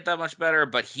Nine get that much better,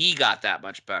 but he got that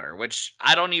much better, which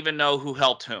I don't even know who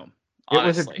helped whom.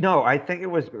 Honestly. I think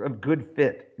it was a good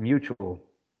fit, mutual.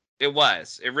 It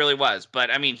really was.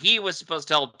 But I mean, he was supposed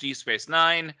to help Deep Space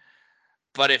Nine,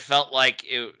 but it felt like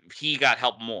he got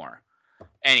help more.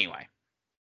 Anyway,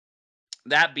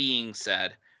 that being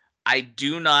said, I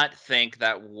do not think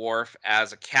that Worf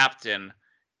as a captain,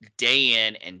 day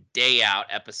in and day out,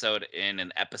 episode in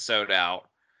and episode out,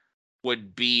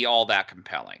 would be all that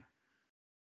compelling.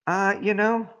 I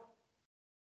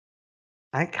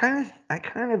kind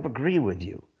of agree with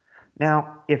you.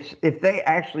 Now, if they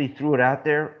actually threw it out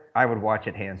there, I would watch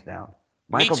it hands down.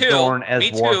 Michael Dorn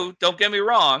as Worf. Me too. Don't get me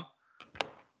wrong.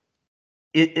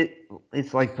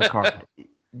 It's like Picard.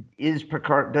 Is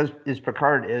Picard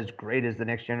as great as The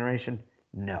Next Generation?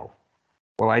 No.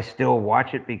 Will I still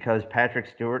watch it because Patrick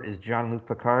Stewart is Jean-Luc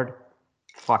Picard?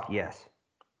 Fuck yes.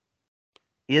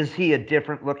 Is he a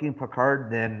different looking Picard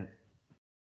than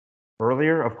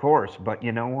earlier? Of course, but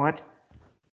you know what?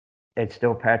 It's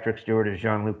still Patrick Stewart as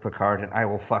Jean-Luc Picard, and I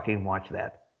will fucking watch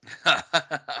that.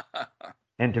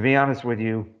 And to be honest with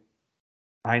you,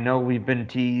 I know we've been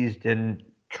teased and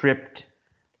tripped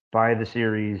by the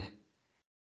series,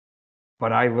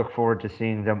 but I look forward to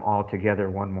seeing them all together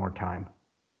one more time.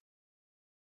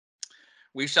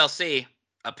 We shall see.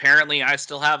 Apparently, I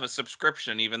still have a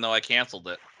subscription, even though I canceled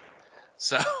it.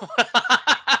 So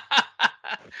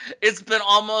it's been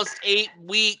almost 8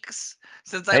 weeks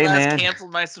since I last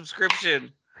canceled my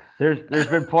subscription. There's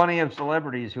been plenty of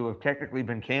celebrities who have technically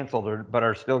been canceled but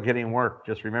are still getting work.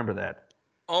 Just remember that.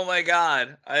 Oh my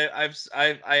God, I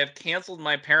have canceled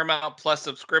my Paramount Plus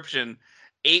subscription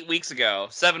 7 weeks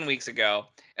ago,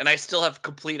 and I still have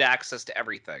complete access to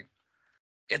everything.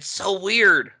 It's so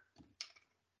weird.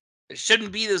 It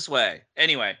shouldn't be this way.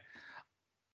 Anyway,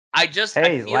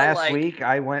 last week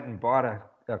I went and bought a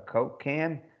Coke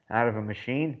can out of a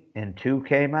machine, and 2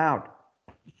 came out.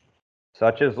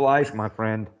 Such is life, my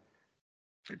friend.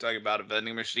 You're talking about a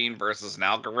vending machine versus an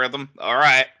algorithm? All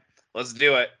right, let's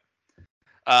do it.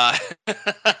 As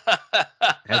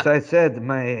I said,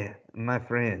 my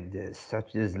friend,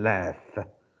 such is life.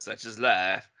 Such is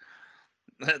life.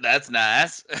 That's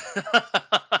nice.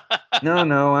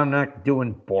 No, I'm not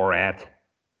doing Borat.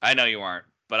 I know you aren't,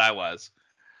 but I was.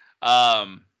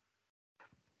 But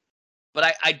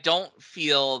I don't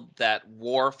feel that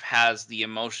Worf has the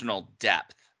emotional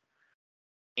depth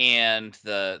and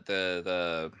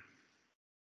the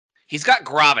he's got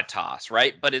gravitas,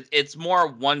 right? But it's more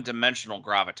one-dimensional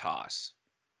gravitas.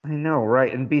 I know,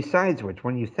 right? And besides which,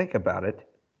 when you think about it,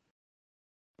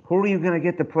 who are you going to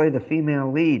get to play the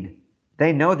female lead?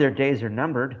 They know their days are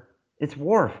numbered. It's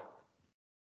Worf.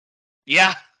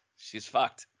 Yeah, she's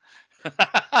fucked.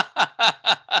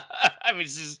 I mean,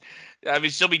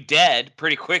 she'll be dead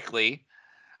pretty quickly.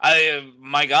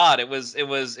 My God, it was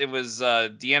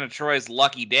Deanna Troy's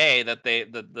lucky day that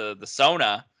the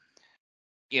Sona,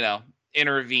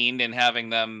 intervened in having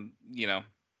them,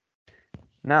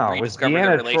 no, it was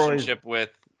their relationship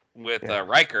with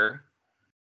Riker.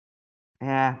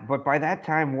 Yeah, but by that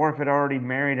time, Worf had already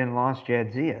married and lost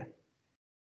Jadzia.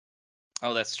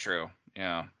 Oh, that's true.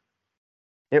 Yeah.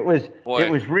 It was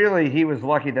really, he was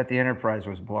lucky that the Enterprise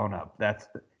was blown up.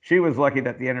 She was lucky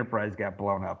that the Enterprise got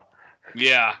blown up.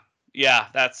 Yeah,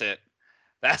 that's it.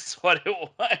 That's what it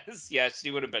was. Yeah, she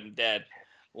would have been dead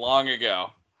long ago.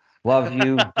 Love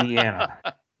you, Deanna.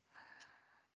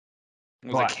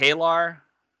 Was it Kalar?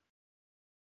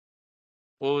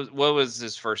 What was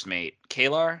his first mate?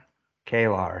 Kalar?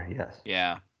 Kalar, yes.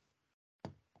 Yeah.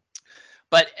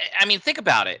 But I mean, think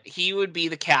about it. He would be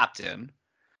the captain,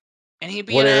 and he'd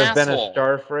be Would an it have been a asshole.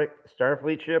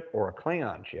 Starfleet ship or a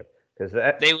Klingon ship? Because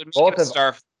They would make both it a of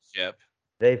Starfleet ship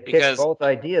they've kicked because both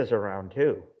ideas around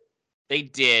too. they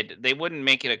did. They wouldn't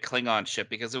make it a Klingon ship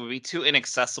because it would be too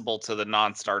inaccessible to the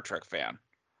non-Star Trek fan.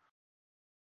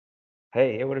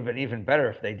 Hey, it would have been even better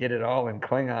if they did it all in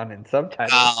Klingon and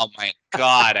subtitles. Oh my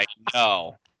god, I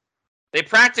know. They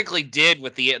practically did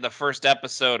with the first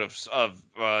episode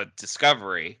of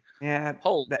Discovery. Yeah,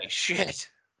 Holy shit.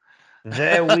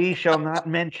 we shall not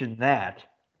mention that.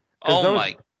 Because Oh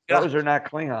my god. those are not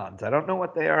Klingons. I don't know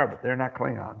what they are, but they're not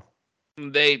Klingons.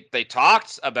 They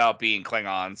talked about being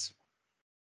Klingons,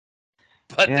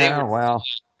 but they Yeah, were well,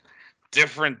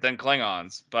 different than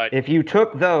Klingons. But if you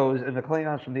took those and the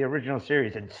Klingons from the original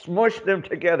series and smushed them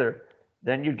together,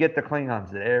 then you'd get the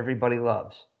Klingons that everybody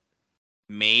loves.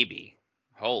 maybe.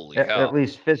 Holy At hell.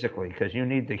 least physically, because you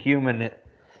need the human from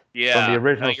Yeah. the No,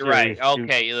 original you're right. series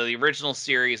Okay, the original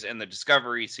series and the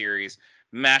Discovery series,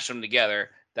 mash them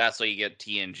together. That's what you get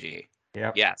TNG.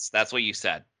 Yep. Yes, that's what you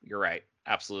said. You're right.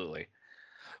 Absolutely.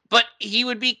 But he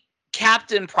would be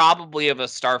captain probably of a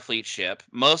Starfleet ship,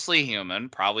 mostly human,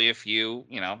 probably a few,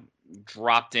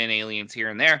 dropped in aliens here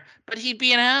and there, but he'd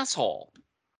be an asshole.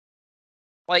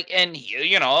 Like, and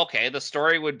okay, the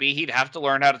story would be he'd have to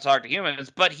learn how to talk to humans,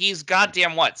 but he's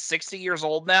goddamn what, 60 years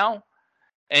old now?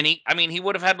 And he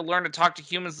would have had to learn to talk to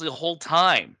humans the whole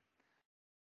time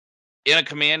in a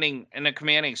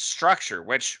commanding structure,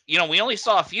 which, we only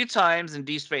saw a few times in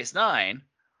Deep Space Nine.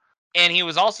 And he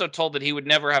was also told that he would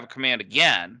never have a command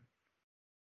again.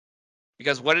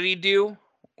 Because what did he do?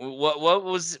 What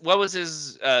was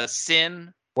his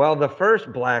sin? Well, the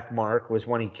first black mark was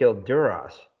when he killed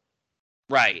Duras.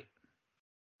 Right.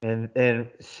 And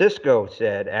Cisco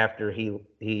said after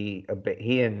he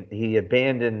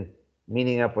abandoned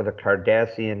meeting up with a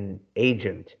Cardassian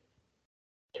agent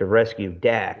to rescue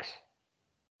Dax,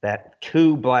 that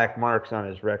 2 black marks on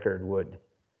his record would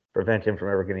prevent him from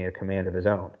ever getting a command of his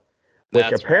own. Which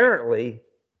That's apparently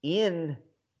in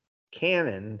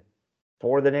canon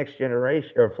for the Next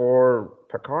Generation or for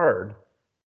Picard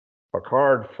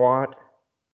fought.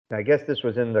 I guess this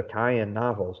was in the tie-in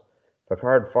novels.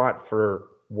 Picard fought for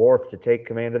Worf to take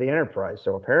command of the Enterprise.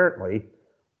 So apparently,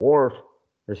 Worf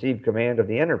received command of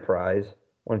the Enterprise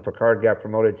when Picard got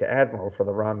promoted to Admiral for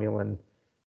the Romulan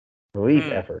relief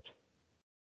effort.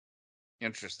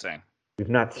 Interesting. We've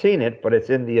not seen it, but it's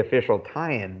in the official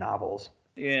tie-in novels.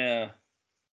 Yeah.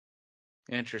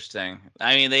 Interesting.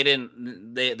 I mean, they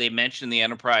didn't. They mentioned the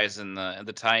Enterprise in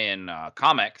the tie-in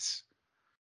comics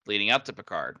leading up to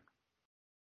Picard,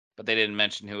 but they didn't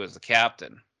mention who was the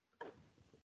captain.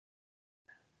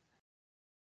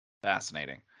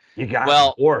 Fascinating. You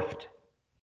got Worfed.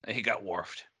 He got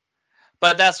Worfed.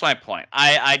 But that's my point.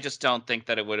 I just don't think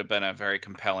that it would have been a very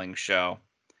compelling show.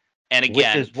 And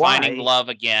again, finding love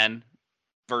again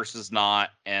versus not,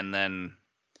 and then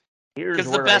here's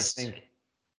where I think.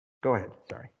 Go ahead.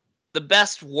 Sorry. The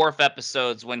best Worf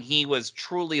episodes when he was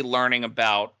truly learning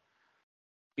about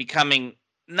becoming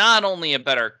not only a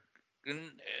better.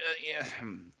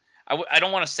 I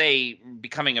don't want to say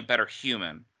becoming a better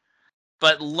human,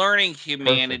 but learning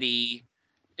humanity.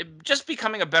 Just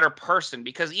becoming a better person,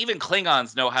 because even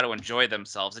Klingons know how to enjoy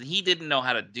themselves, and he didn't know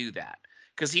how to do that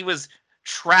because he was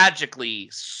tragically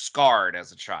scarred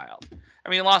as a child. I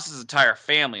mean, he lost his entire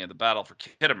family in the battle for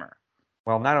Khitomer.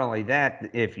 Well, not only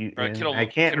that, I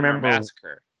can't remember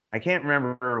massacre. I can't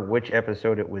remember which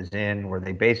episode it was in where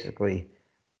they basically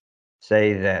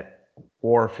say that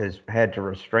Worf has had to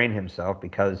restrain himself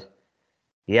because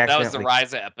he accidentally. That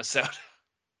was the Risa episode.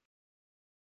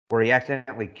 Where he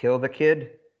accidentally killed the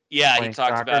kid? Yeah, he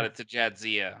talked about it to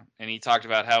Jadzia, and he talked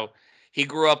about how he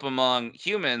grew up among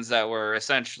humans that were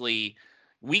essentially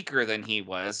weaker than he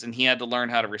was, and he had to learn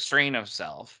how to restrain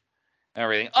himself and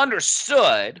everything.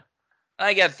 Understood.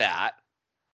 I get that.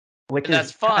 Which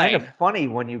is kind of funny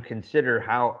when you consider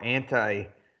how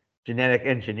anti-genetic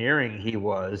engineering he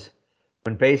was,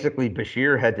 when basically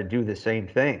Bashir had to do the same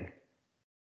thing.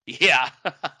 Yeah.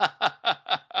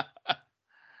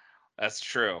 That's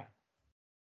true.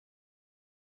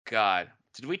 God.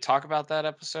 Did we talk about that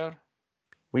episode?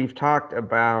 We've talked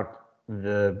about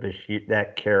the Bashir,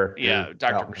 that character. Yeah,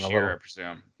 Dr. Bashir, I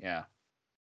presume. Yeah.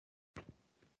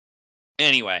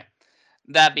 Anyway,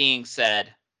 that being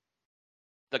said,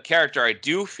 the character I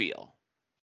do feel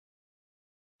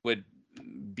would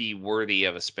be worthy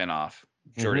of a spinoff,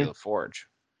 Geordi LaForge.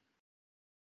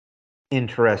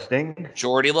 Interesting.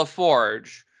 Geordi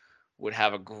LaForge would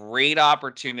have a great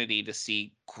opportunity to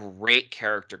see great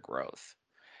character growth.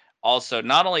 Also,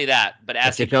 not only that, but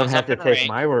as But you he don't goes have up to in take rank,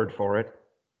 my word for it.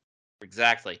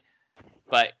 exactly,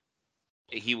 but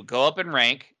he would go up in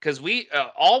rank because we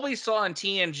all we saw in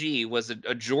TNG was a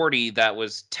Geordi that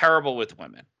was terrible with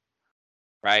women,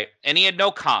 right? And he had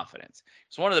no confidence.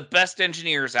 He's one of the best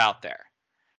engineers out there,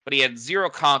 but he had zero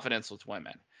confidence with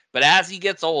women. But as he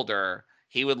gets older,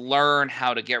 he would learn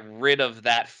how to get rid of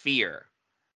that fear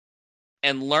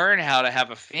and learn how to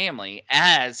have a family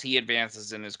as he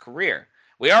advances in his career.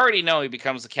 We already know he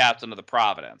becomes the captain of the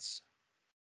Providence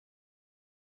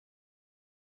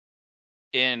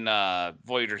in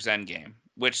Voyager's Endgame,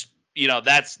 which,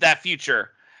 that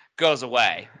future goes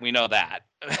away. We know that.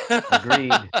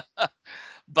 Agreed.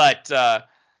 But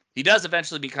he does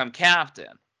eventually become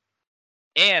captain,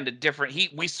 and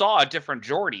we saw a different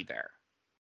Geordi there.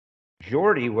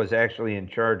 Geordi was actually in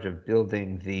charge of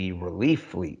building the relief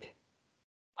fleet.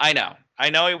 I know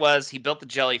he was. He built the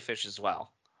jellyfish as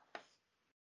well.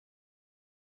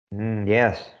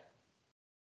 Yes.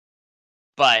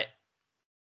 But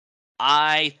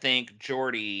I think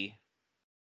Geordi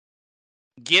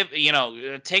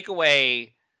take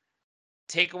away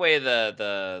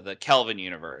the Kelvin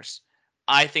universe.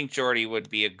 I think Geordi would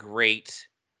be a great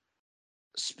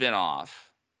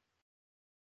spin-off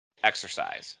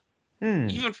exercise,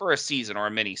 even for a season or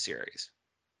a mini series.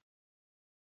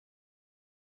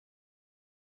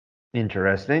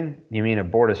 Interesting. You mean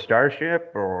aboard a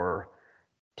starship or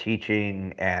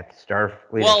teaching at Starfleet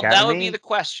Well, Academy? that would be the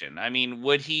question. I mean,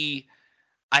 would he?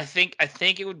 I think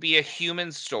it would be a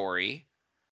human story,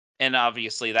 and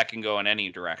obviously that can go in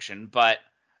any direction. But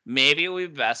maybe it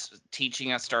would be best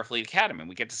teaching at Starfleet Academy.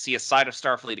 We get to see a side of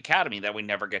Starfleet Academy that we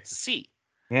never get to see.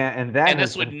 Yeah, and that And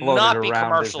has this would been floated not be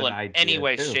around as commercial an in any idea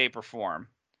way, too. shape, or form.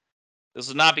 This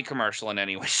would not be commercial in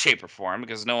any way, shape, or form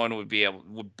because no one would be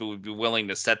willing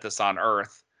to set this on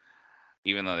Earth,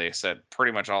 even though they set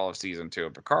pretty much all of season 2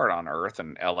 of Picard on Earth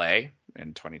in LA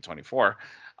in 2024.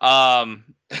 No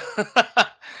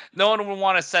one would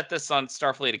want to set this on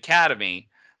Starfleet Academy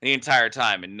the entire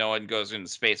time, and no one goes into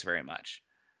space very much.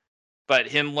 But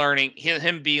him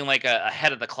being like a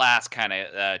head of the class kind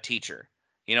of teacher.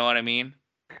 You know what I mean?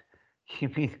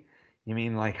 You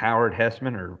mean like Howard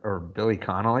Hessman or Billy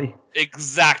Connolly?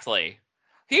 Exactly.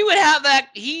 He would have that.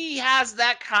 He has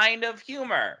that kind of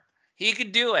humor. He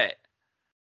could do it.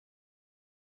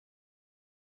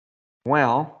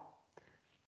 Well,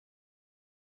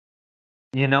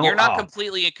 You're not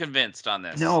completely convinced on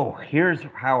this. No, here's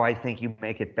how I think you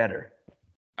make it better.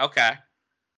 Okay.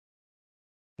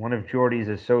 One of Geordi's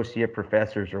associate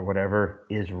professors or whatever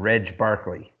is Reg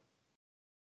Barkley.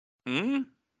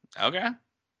 Okay.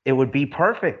 It would be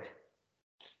perfect.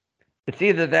 It's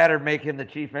either that or make him the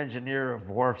chief engineer of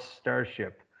Worf's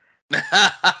starship.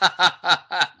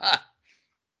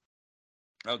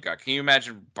 Oh god, can you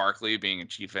imagine Barkley being a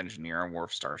chief engineer on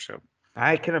Worf's starship?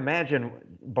 I can imagine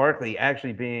Barkley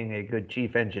actually being a good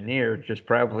chief engineer, just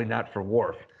probably not for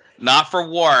Worf. Not for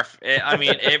Worf. I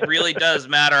mean, it really does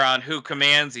matter on who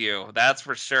commands you. That's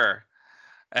for sure.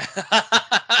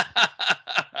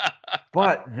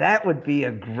 But that would be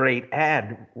a great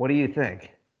ad. What do you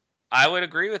think? I would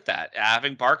agree with that.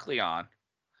 Having Barkley on.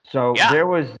 So yeah. there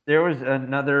was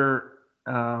another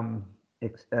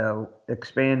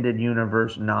expanded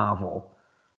universe novel.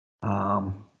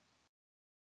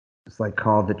 It's like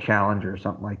called The Challenger or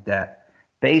something like that.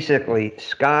 Basically,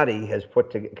 Scotty has put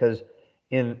together, because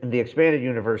in the expanded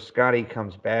universe, Scotty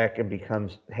comes back and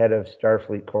becomes head of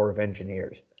Starfleet Corps of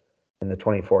Engineers in the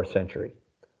 24th century.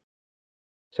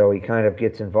 So he kind of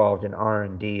gets involved in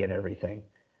R&D and everything.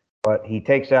 But he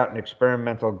takes out an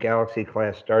experimental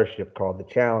Galaxy-class starship called the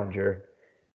Challenger,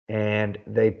 and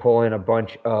they pull in a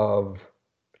bunch of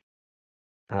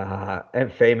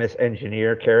famous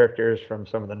engineer characters from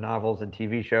some of the novels and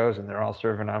TV shows, and they're all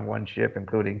serving on one ship,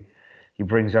 including he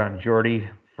brings on Geordi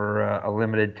for a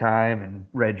limited time, and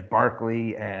Reg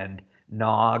Barkley and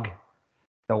Nog.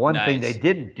 The one thing they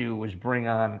didn't do was bring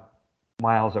on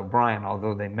Miles O'Brien,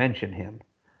 although they mention him.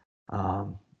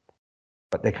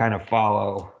 But they kind of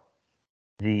follow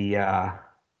the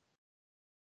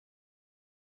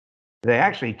they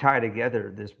actually tie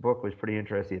together. This book was pretty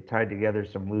interesting. It tied together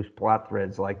some loose plot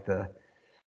threads, like the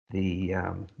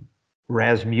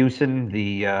Rasmussen,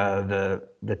 the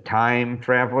time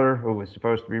traveler who was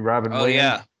supposed to be Robin Williams.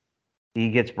 Yeah. He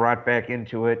gets brought back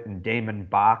into it, and Damon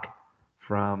Bach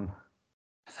from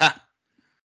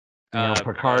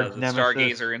Picard's the nemesis.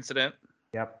 Stargazer incident.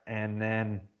 Yep, and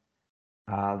then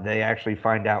they actually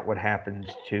find out what happens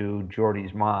to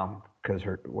Geordi's mom, because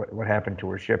what happened to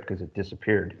her ship, because it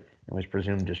disappeared and was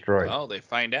presumed destroyed. Oh, they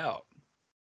find out.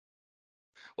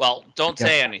 Well, don't Yep.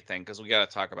 say anything because we got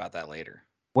to talk about that later.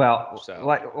 Well, So.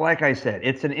 like I said,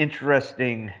 it's an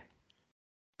interesting.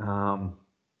 It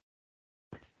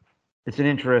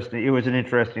was an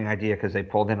interesting idea because they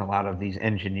pulled in a lot of these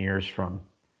engineers from,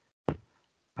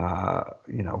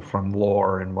 from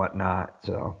lore and whatnot.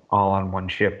 So all on one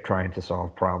ship trying to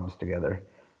solve problems together.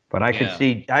 But I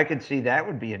could see that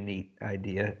would be a neat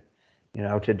idea,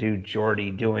 to do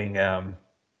Geordi doing on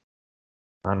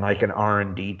like an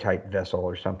R&D type vessel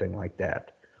or something like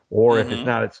that. Or if it's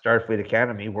not at Starfleet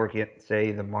Academy, work at,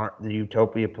 say, the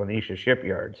Utopia Planitia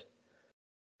shipyards.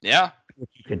 Yeah.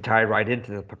 Which you could tie right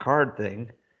into the Picard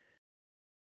thing.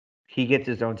 He gets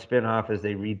his own spin-off as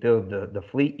they rebuild the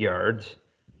fleet yards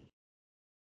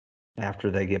after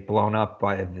they get blown up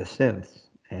by the synths,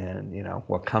 and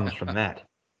what comes from that.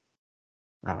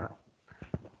 I don't know.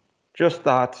 Just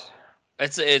thoughts.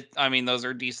 I mean, those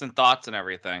are decent thoughts and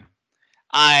everything.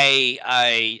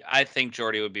 I think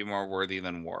Geordi would be more worthy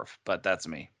than Worf, but that's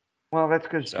me. Well, that's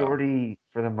because Geordi,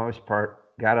 for the most part,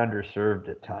 got underserved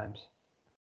at times.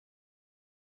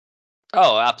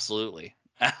 Oh, absolutely.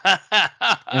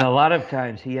 And a lot of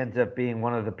times he ends up being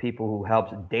one of the people who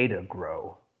helps Data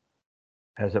grow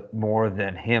more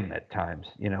than him at times.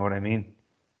 You know what I mean?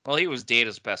 Well, he was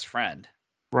Data's best friend.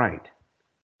 Right.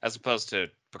 As opposed to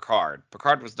Picard.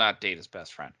 Picard was not Data's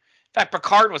best friend. In fact,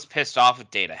 Picard was pissed off with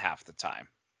Data half the time.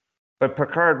 But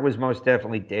Picard was most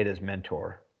definitely Data's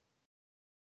mentor.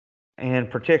 And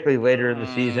particularly later in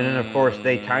the season. And of course,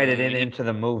 they tied it into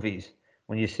the movies.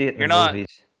 When you see it in the movies.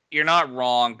 You're not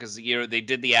wrong, because they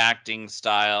did the acting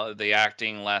style, the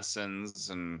acting lessons,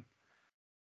 and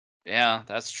yeah,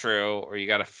 that's true. Or you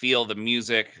got to feel the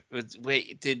music.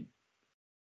 Wait, did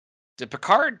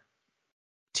Picard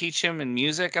teach him in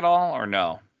music at all, or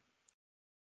no?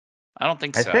 I don't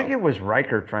think so. I think it was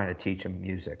Riker trying to teach him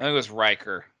music. I think it was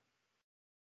Riker.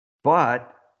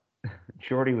 But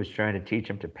Geordi was trying to teach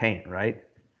him to paint, right?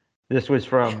 This was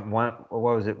from what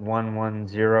was it?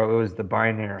 110. It was the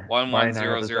binary.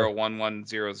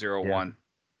 1100110001.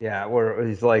 Yeah, where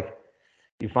he's like,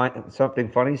 "You find something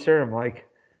funny, sir?" I'm like,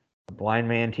 "A blind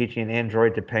man teaching an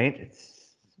android to paint?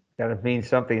 It's got to mean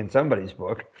something in somebody's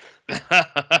book."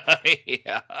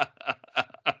 Yeah.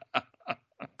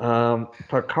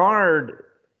 Picard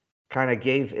kind of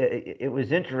gave it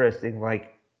was interesting,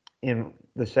 like in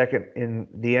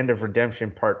the end of Redemption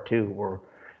Part 2, where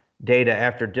Data,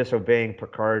 after disobeying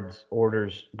Picard's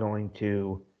orders going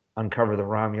to uncover the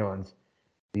Romulans,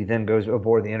 he then goes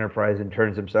aboard the Enterprise and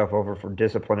turns himself over for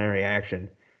disciplinary action.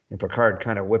 And Picard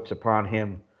kind of whips upon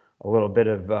him a little bit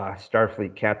of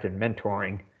Starfleet captain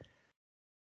mentoring,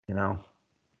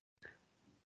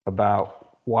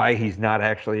 about why he's not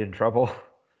actually in trouble,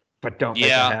 but don't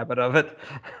make a habit of it.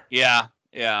 Yeah.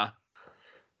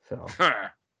 So.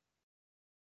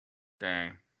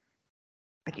 Dang.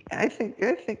 I think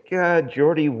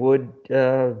Geordi would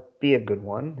be a good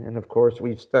one, and of course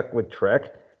we've stuck with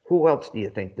Trek. Who else do you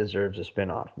think deserves a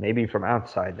spinoff? Maybe from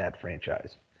outside that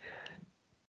franchise,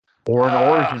 or an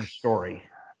origin story.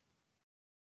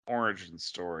 Origin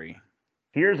story.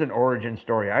 Here's an origin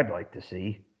story I'd like to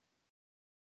see.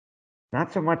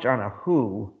 Not so much on a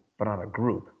who, but on a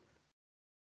group.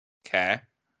 Okay.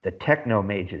 The Techno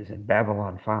Mages in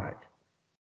Babylon 5.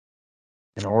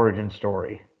 An origin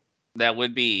story. That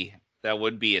would be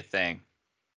a thing.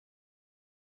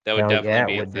 That would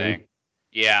definitely be a thing.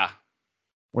 Yeah.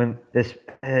 When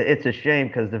it's a shame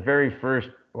because the very first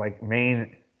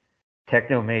main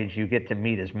Techno Mage you get to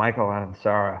meet is Michael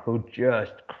Ansara, who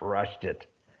just crushed it.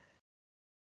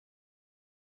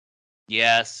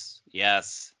 Yes.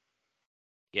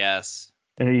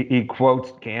 And he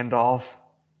quotes Gandalf.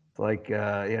 It's like,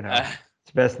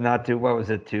 it's best not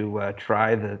to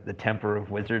try the temper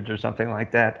of wizards or something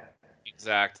like that.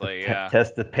 Exactly, yeah.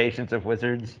 Test the patience of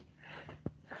wizards.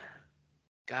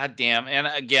 God damn. And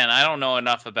again, I don't know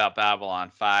enough about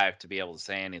Babylon 5 to be able to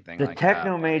say anything like that. The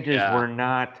Techno Mages were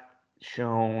not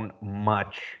shown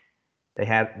much. They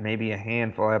had maybe a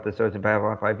handful of episodes in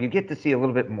Babylon 5. You get to see a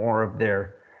little bit more of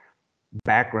their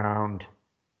background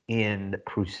in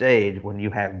Crusade when you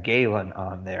have Galen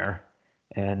on there.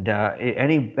 And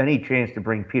any chance to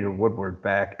bring Peter Woodward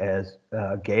back as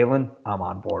Galen, I'm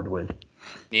on board with.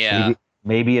 Yeah.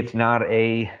 Maybe it's not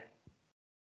an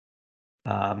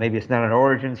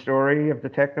origin story of the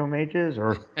Techno Mages,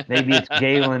 or maybe it's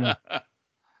Galen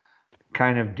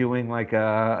kind of doing like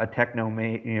a Techno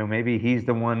Mage. Maybe he's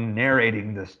the one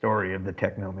narrating the story of the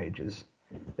Techno Mages.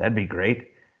 That'd be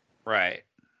great. Right.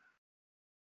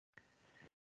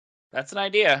 That's an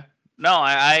idea. No,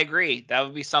 I agree. That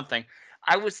would be something.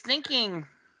 I was thinking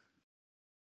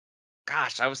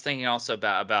also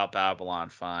about Babylon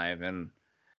 5, and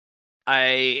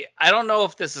I don't know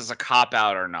if this is a cop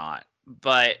out or not,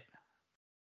 but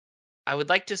I would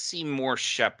like to see more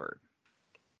Shepard.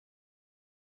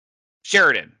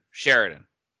 Sheridan.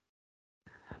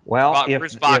 Well,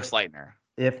 Bruce Boxleitner.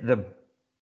 if the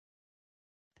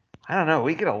I don't know,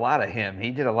 we get a lot of him.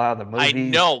 He did a lot of the I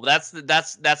movies. know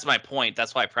that's my point.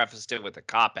 That's why I prefaced it with a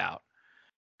cop out.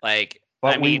 Like,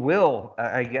 But I we mean, will.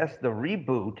 I guess the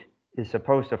reboot is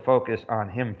supposed to focus on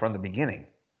him from the beginning,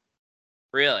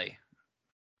 really.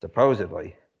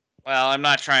 supposedly. Well, I'm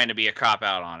not trying to be a cop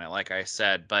out on it, like I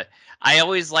said, but I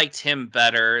always liked him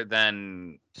better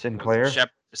than Sinclair.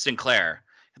 Sinclair.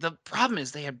 The problem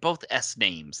is they had both S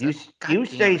names. You God you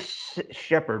damn say it.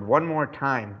 Shepard one more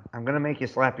time, I'm gonna make you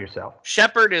slap yourself.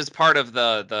 Shepard is part of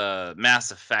the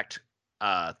Mass Effect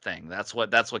thing. That's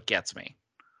what gets me.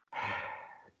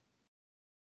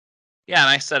 Yeah, and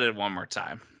I said it one more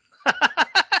time.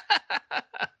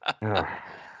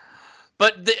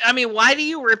 But I mean, why do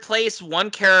you replace one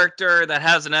character that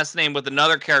has an S name with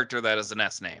another character that has an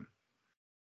S name?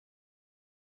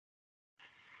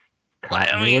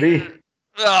 Continuity. I mean,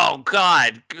 oh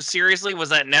God! Seriously, was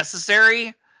that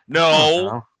necessary?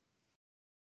 No.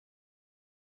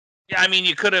 Yeah, I mean,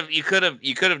 you could have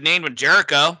named him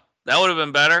Jericho. That would have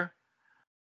been better.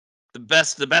 The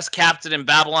best captain in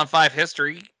Babylon 5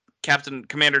 history, Captain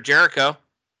Commander Jericho.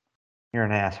 You're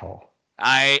an asshole.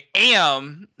 I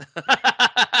am.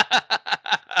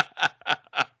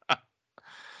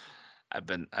 I've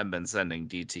been sending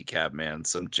DT Cabman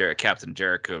some Captain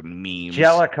Jericho memes.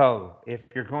 Jellicoe. If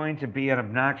you're going to be an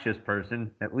obnoxious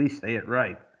person, at least say it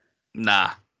right.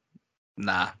 Nah.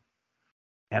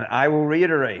 And I will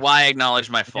reiterate. Why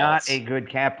acknowledge my faults? Not a good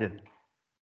captain.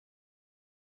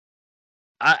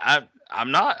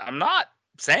 I'm not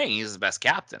saying he's the best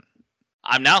captain.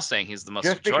 I'm now saying he's the most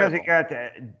Just enjoyable. because he got the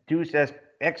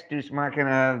Deus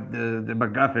Machina, the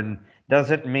MacGuffin,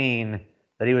 doesn't mean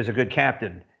that he was a good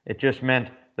captain. It just meant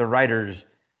the writers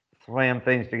slammed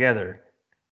things together.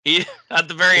 At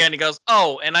the very end, he goes,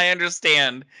 "Oh, and I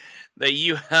understand that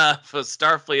you have a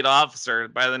Starfleet officer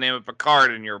by the name of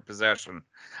Picard in your possession.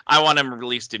 I want him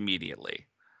released immediately."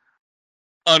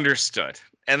 Understood.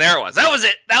 And there it was. That was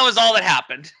it. That was all that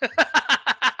happened.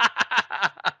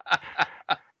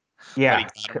 Yeah.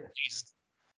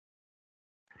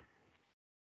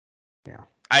 Yeah.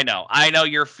 I know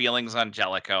your feelings on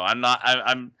Jellicoe.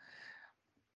 I'm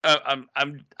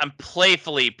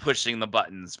playfully pushing the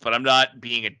buttons, but I'm not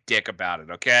being a dick about it,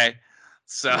 okay?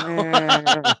 So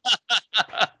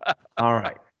all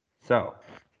right. So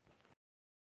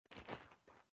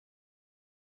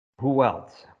who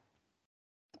else?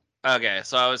 Okay,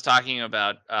 so I was talking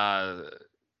about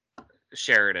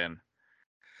Sheridan.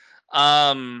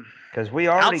 Because we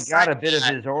already got a bit of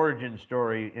his origin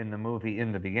story in the movie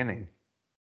in the beginning.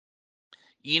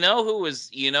 You know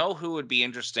who would be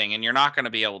interesting, and you're not going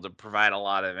to be able to provide a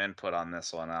lot of input on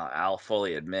this one. I'll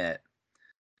fully admit.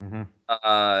 Mm-hmm.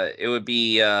 It would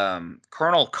be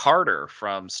Colonel Carter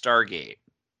from Stargate.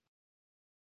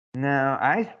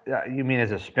 No, you mean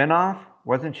as a spinoff?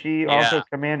 Wasn't she also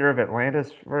commander of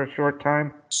Atlantis for a short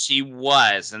time? She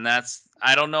was, and I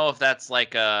don't know if that's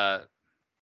like a.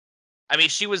 I mean,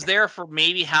 she was there for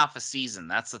maybe half a season.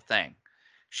 That's the thing.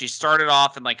 She started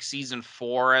off in like season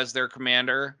 4 as their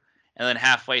commander, and then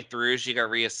halfway through she got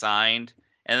reassigned,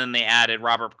 and then they added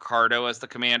Robert Picardo as the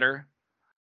commander.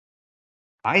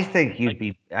 I think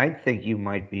you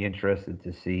might be interested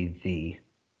to see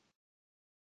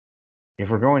if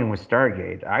we're going with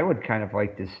Stargate, I would kind of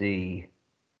like to see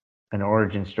an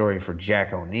origin story for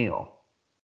Jack O'Neill.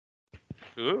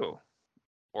 Ooh.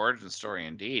 Origin story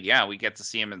indeed. Yeah, we get to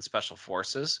see him in Special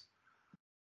Forces.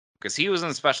 Because he was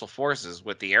in Special Forces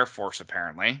with the Air Force,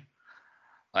 apparently.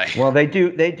 Well, they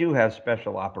do have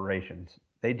special operations.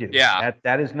 They do. Yeah.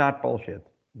 That is not bullshit.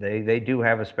 They do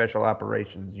have a special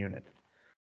operations unit.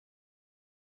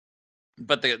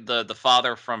 But the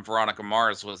father from Veronica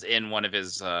Mars was in one of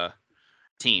his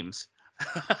teams.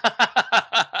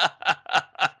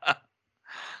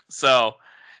 So,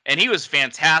 and he was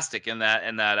fantastic in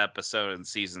that episode in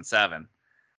season 7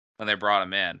 when they brought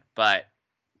him in. But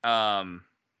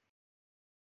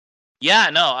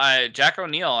Jack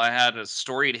O'Neill, I had a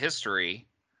storied history,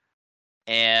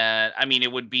 and I mean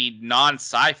it would be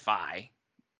non-sci-fi.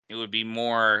 It would be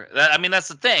more. I mean, that's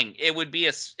the thing. It would be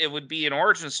an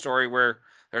origin story where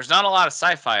there's not a lot of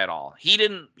sci-fi at all. He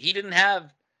didn't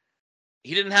have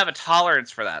a tolerance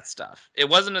for that stuff. It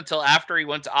wasn't until after he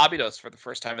went to Abydos for the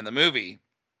first time in the movie.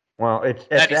 Well, it's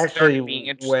actually being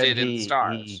interested in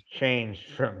stars. He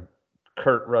changed from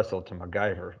Kurt Russell to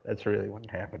MacGyver. That's really what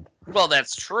happened. Well,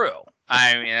 that's true.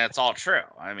 I mean, that's all true.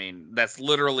 I mean, that's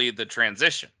literally the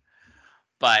transition.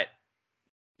 But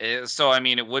so I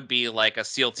mean, it would be like a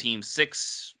SEAL Team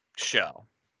 6 show.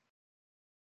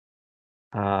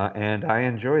 And I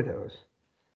enjoy those.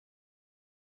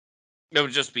 It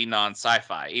would just be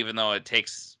non-sci-fi, even though it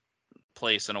takes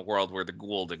place in a world where the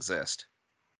Goa'uld exist.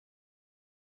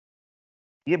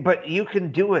 Yeah, but you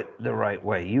can do it the right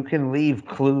way. You can leave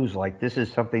clues like this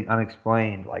is something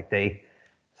unexplained.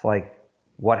 It's like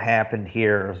what happened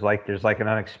here is like there's like an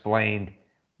unexplained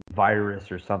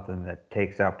virus or something that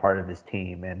takes out part of his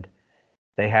team, and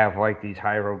they have like these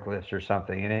hieroglyphs or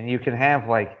something, and then you can have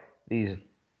like these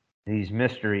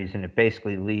mysteries, and it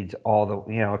basically leads all the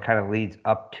it kind of leads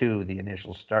up to the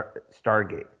initial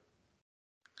Stargate.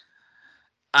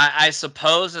 I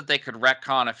suppose that they could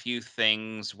retcon a few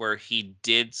things where he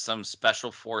did some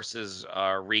special forces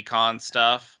recon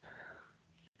stuff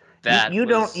You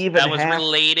don't even have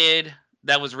related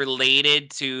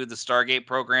to the Stargate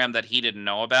program that he didn't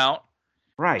know about.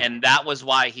 right, And that was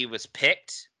why he was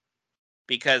picked,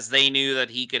 because they knew that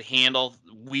he could handle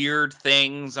weird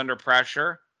things under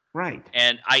pressure, right.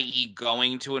 and i.e.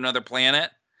 going to another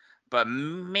planet. But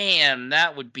man,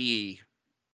 that would be...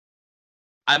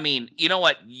 I mean, you know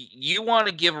what? You want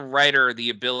to give a writer the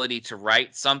ability to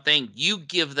write something, you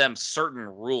give them certain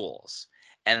rules,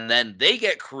 and then they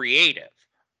get creative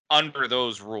under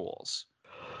those rules.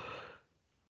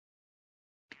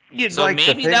 You'd So like to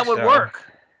maybe think that would so.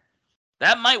 work.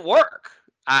 That might work.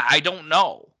 I don't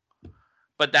know.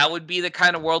 But that would be the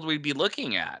kind of world we'd be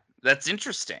looking at. That's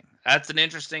interesting. That's an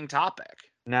interesting topic.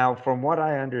 Now, from what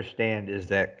I understand, is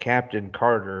that Captain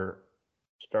Carter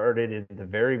started in the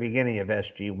very beginning of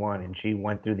SG-1, and she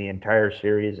went through the entire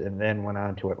series and then went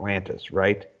on to Atlantis,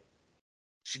 right?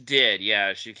 She did,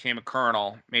 yeah. She became a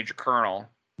colonel, major colonel.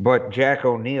 But Jack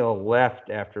O'Neill left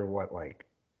after what, like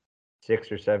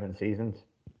 6 or 7 seasons?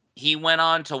 He went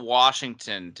on to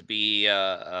Washington to be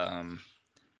A not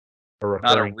a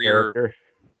recurring rear... character?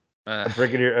 A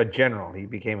brigadier, a general. He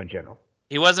became a general.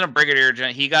 He wasn't a brigadier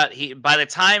general. He by the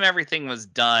time everything was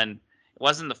done, it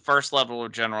wasn't the first level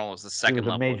of general, it was the second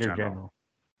level of general.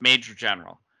 Major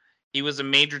general. He was a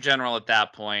major general at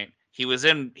that point. He was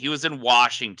in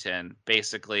Washington,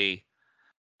 basically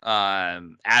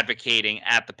advocating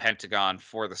at the Pentagon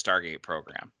for the Stargate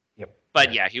program. Yep.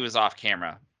 But yeah, he was off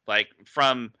camera. Like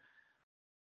from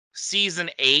season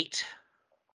 8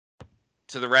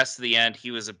 to the rest of the end,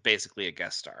 he was basically a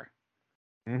guest star.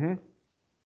 Mm-hmm.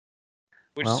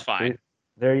 Which is fine. See,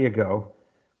 there you go.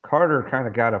 Carter kind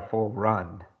of got a full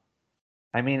run.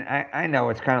 I mean, I know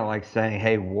it's kind of like saying,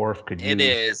 hey, Worf could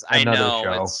use another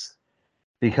show.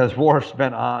 Because Worf's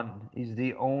been on, he's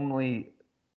the only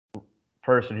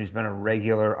person who's been a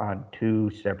regular on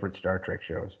 2 separate Star Trek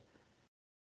shows.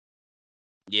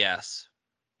 Yes.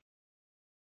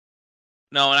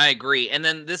 No, and I agree. And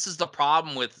then this is the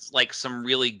problem with like some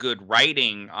really good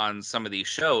writing on some of these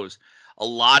shows. A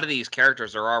lot of these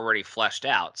characters are already fleshed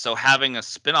out. So having a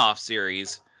spin-off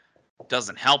series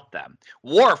doesn't help them.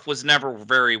 Worf was never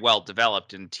very well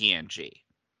developed in TNG.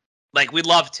 Like, we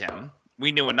loved him.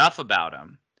 We knew enough about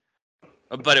him.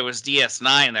 But it was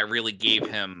DS9 that really gave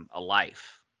him a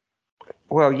life.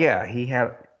 Well, yeah, he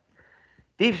had...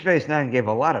 Deep Space Nine gave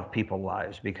a lot of people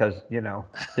lives because,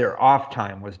 their off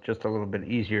time was just a little bit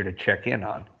easier to check in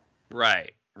on.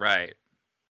 Right.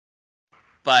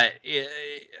 But,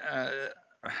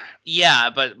 yeah,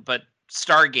 but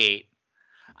Stargate,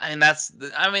 that's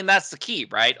the key,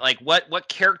 right? Like, what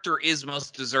character is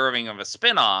most deserving of a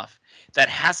spinoff that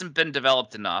hasn't been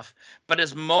developed enough, but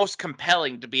is most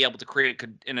compelling to be able to create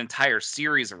an entire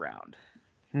series around?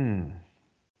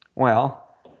 Well,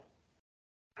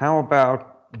 how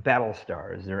about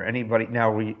Battlestar? Is there anybody...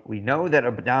 Now, we know that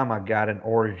Adama got an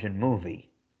origin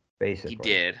movie, basically. He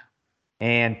did.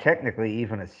 And technically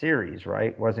even a series,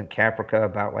 right? Wasn't Caprica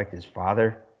about, like, his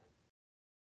father?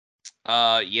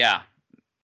 Yeah.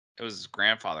 It was his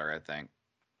grandfather, I think.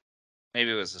 Maybe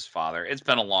it was his father. It's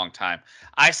been a long time.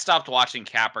 I stopped watching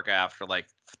Caprica after, like,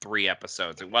 3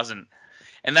 episodes. It wasn't...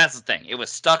 And that's the thing. It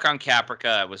was stuck on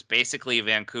Caprica. It was basically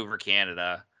Vancouver,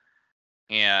 Canada.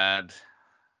 And...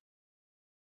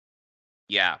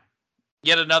 yeah.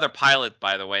 Yet another pilot,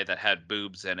 by the way, that had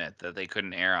boobs in it that they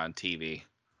couldn't air on TV.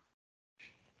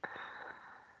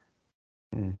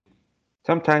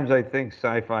 Sometimes I think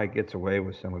Sci-Fi gets away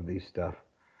with some of these stuff.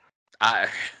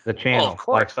 The channel, of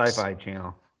course. like Sci-Fi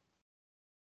Channel.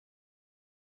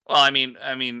 Well, I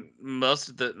mean, most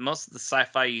of the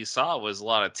sci-fi you saw was a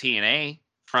lot of TNA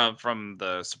from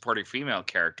the supporting female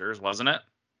characters, wasn't it?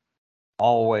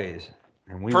 Always.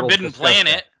 And we Forbidden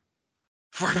Planet.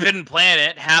 Forbidden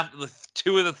Planet.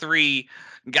 Two of the 3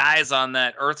 guys on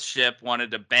that Earth ship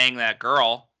wanted to bang that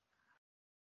girl.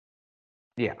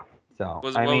 Yeah. So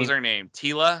What was her name?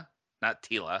 Tila? Not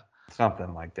Tila.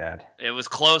 something like that. It was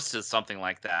close to something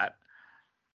like that.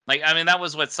 Like, I mean, that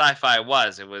was what sci-fi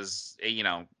was. It was,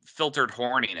 filtered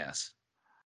horniness.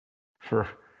 For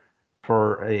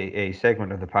a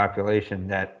segment of the population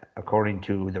that, according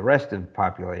to the rest of the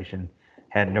population,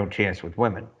 had no chance with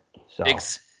women. So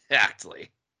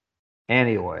Exactly.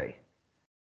 anyway,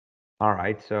 all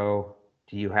right. So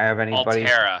do you have anybody?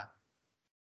 Altera.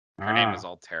 Her name is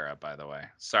Altera, by the way.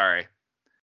 Sorry.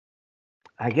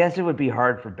 I guess it would be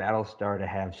hard for Battlestar to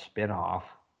have spin-off.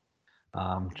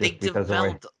 Just because of the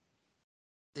way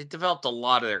they developed a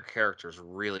lot of their characters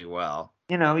really well.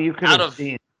 you could have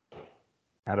seen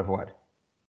out of what?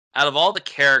 Out of all the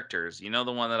characters, the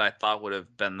one that I thought would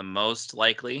have been the most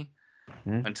likely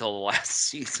until the last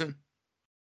season?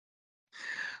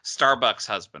 Starbuck's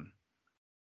husband.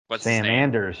 What's his name? Sam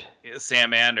Anders.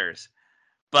 Sam Anders.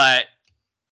 But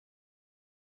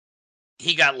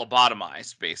he got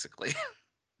lobotomized, basically.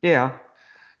 Yeah.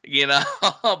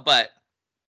 But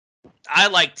I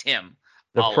liked him.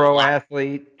 The pro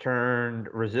athlete turned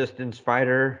resistance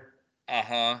fighter.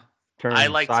 Uh-huh. I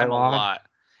liked him a lot.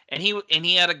 And he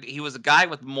was a guy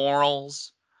with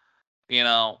morals. He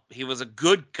was a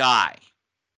good guy.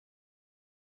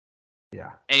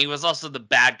 Yeah. And he was also the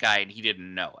bad guy and he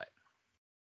didn't know it.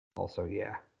 Also,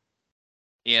 yeah.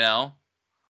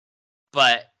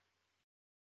 But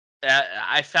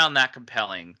I found that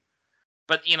compelling.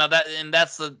 But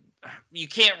you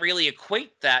can't really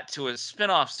equate that to a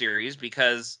spin-off series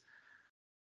because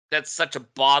that's such a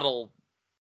bottled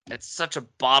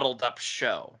up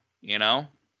show,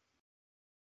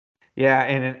 Yeah,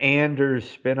 and an Anders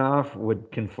spin-off would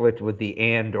conflict with the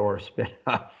Andor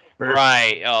spin-off.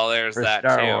 Right. Oh, there's that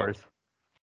Star too. Wars.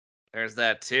 There's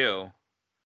that too.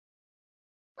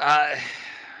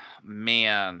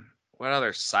 Man, what other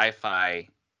sci-fi?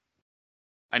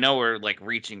 I know we're like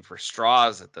reaching for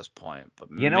straws at this point, but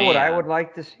you know what I would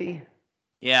like to see?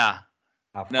 Yeah.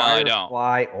 I don't.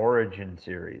 Firefly origin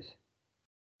series.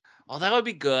 Oh, that would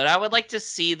be good. I would like to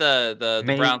see the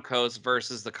brown coats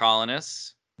versus the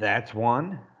colonists. That's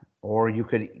one. Or you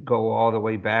could go all the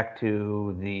way back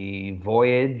to the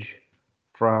voyage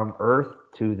from Earth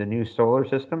to the new solar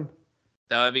system.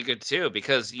 That would be good too,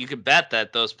 because you could bet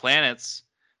that those planets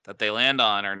that they land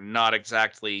on are not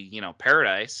exactly,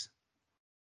 paradise.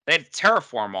 They had to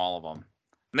terraform all of them.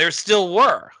 And there still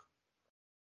were.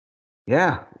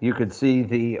 Yeah, you could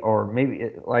see or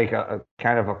maybe like a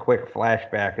kind of a quick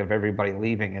flashback of everybody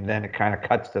leaving, and then it kind of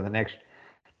cuts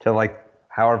to like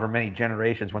however many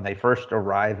generations when they first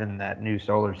arrive in that new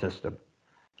solar system.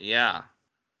 Yeah.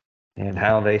 And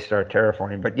how they start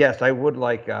terraforming. But yes, I would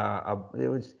like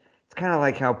it's kind of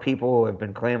like how people have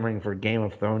been clamoring for Game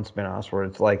of Thrones spinoffs, where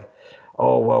it's like,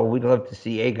 oh well, we'd love to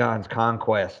see Aegon's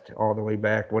conquest all the way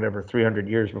back, 300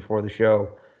 years before the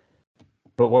show.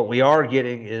 But what we are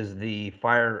getting is the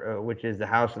Fire, which is the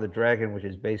House of the Dragon, which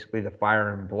is basically the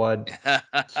Fire and Blood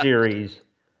series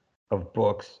of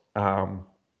books,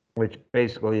 which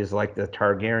basically is like the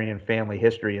Targaryen family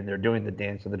history, and they're doing the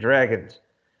Dance of the Dragons.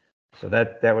 So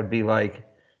that would be like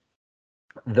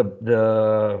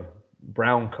the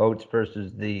brown coats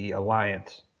versus the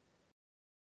Alliance,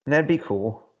 and that'd be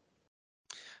cool.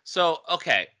 So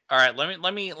okay, all right.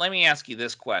 Let me ask you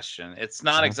this question. It's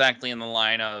not exactly in the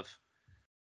line of.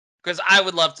 Because I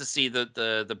would love to see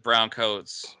the brown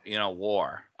coats,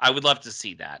 war. I would love to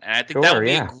see that, and I think that would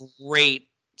be a great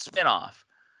spinoff.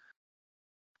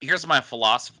 Here's my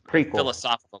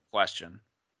philosophical question.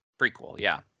 Prequel,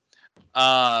 yeah.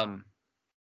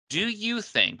 Do you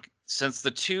think, since the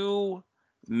two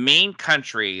main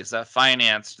countries that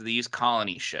financed these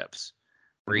colony ships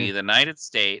were the United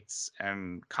States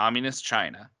and Communist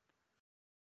China?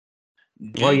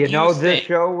 This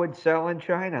show would sell in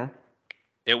China.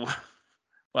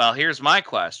 Well, here's my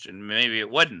question. Maybe it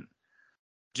wouldn't.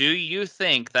 Do you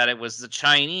think that it was the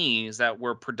Chinese that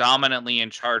were predominantly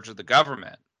in charge of the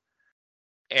government,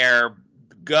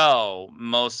 ergo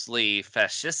mostly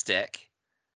fascistic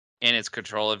in its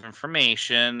control of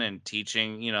information and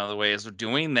teaching, the ways of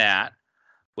doing that,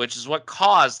 which is what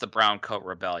caused the Brown Coat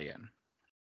Rebellion?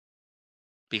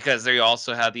 Because they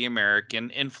also had the American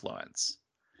influence.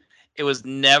 It was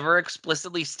never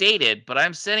explicitly stated, but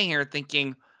I'm sitting here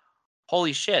thinking,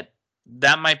 holy shit,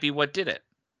 that might be what did it.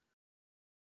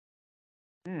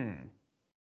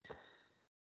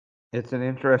 It's an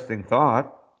interesting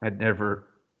thought. I'd never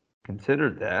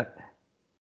considered that.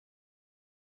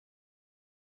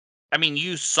 I mean,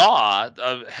 you saw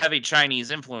a heavy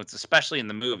Chinese influence, especially in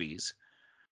the movies,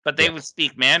 but they would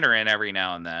speak Mandarin every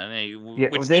now and then,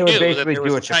 which they would basically that there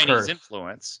was a Chinese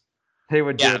influence. They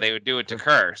would do it to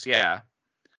curse, yeah.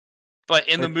 But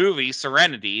in the movie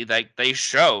Serenity, they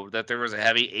showed that there was a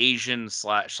heavy Asian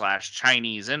slash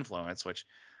Chinese influence, which,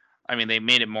 I mean, they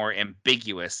made it more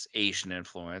ambiguous Asian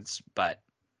influence, but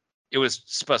it was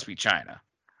supposed to be China.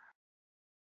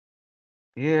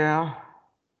 Yeah.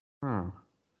 But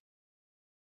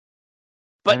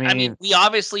I mean, we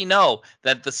obviously know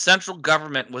that the central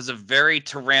government was a very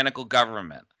tyrannical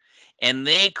government, and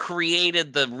they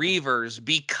created the Reavers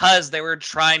because they were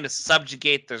trying to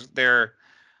subjugate their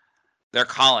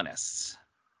colonists.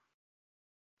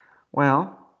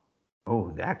 Well,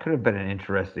 that could have been an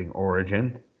interesting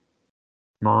origin.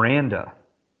 Miranda.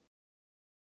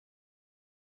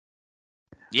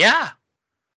 Yeah.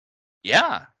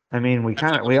 I mean, we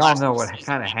all know what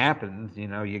kind of happens. You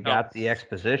know, you got the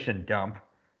exposition dump.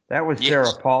 That was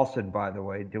Sarah Paulson, by the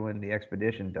way, doing the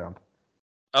expedition dump.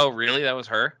 Oh, really? That was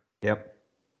her? Yep.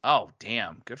 Oh,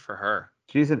 damn. Good for her.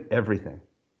 She's in everything.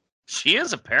 She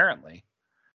is, apparently.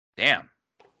 Damn.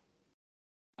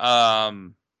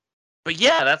 But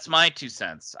yeah, that's my 2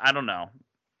 cents. I don't know.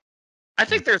 I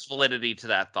think there's validity to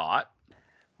that thought.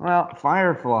 Well,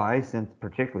 Firefly,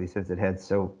 particularly since it had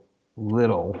so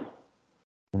little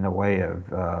in the way of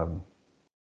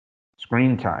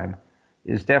screen time,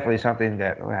 is definitely something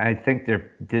that I think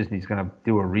Disney's going to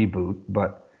do a reboot,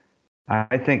 but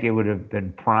I think it would have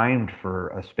been primed for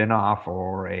a spin-off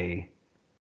or an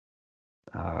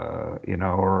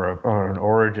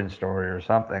origin story or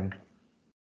something.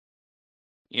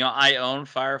 You know, I own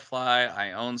Firefly,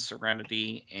 I own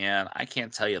Serenity, and I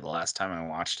can't tell you the last time I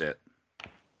watched it.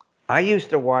 I used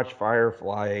to watch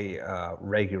Firefly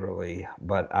regularly,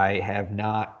 but I have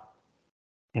not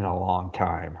in a long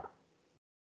time.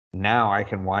 Now I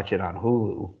can watch it on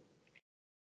Hulu.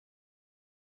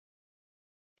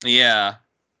 Yeah.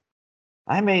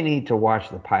 I may need to watch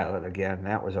the pilot again.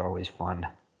 That was always fun.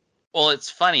 Well, it's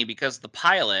funny because the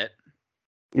pilot...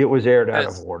 It was aired out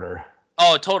of order.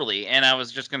 Oh, totally. And I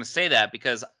was just going to say that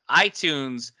because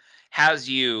iTunes has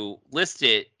you list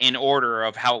it in order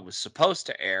of how it was supposed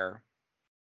to air.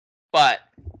 But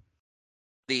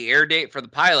the air date for the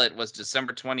pilot was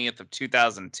December 20th of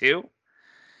 2002.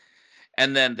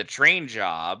 And then the train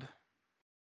job,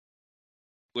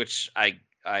 which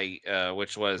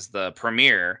which was the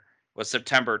premiere, was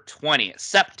September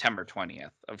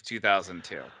 20th of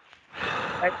 2002.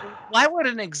 Why would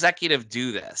an executive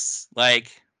do this?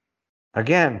 Like,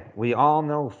 again, we all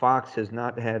know Fox has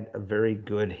not had a very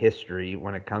good history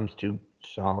when it comes to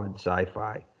solid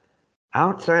sci-fi.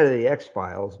 Outside of the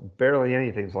X-Files, barely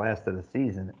anything's lasted a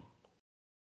season.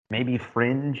 Maybe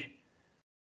Fringe,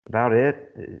 about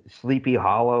it. Sleepy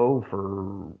Hollow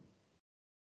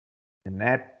and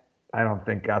that I don't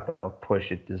think got the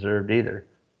push it deserved either.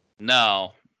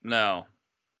 No.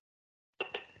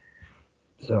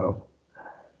 So,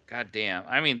 God damn.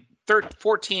 I mean,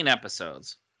 14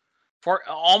 episodes.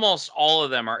 Almost all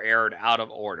of them are aired out of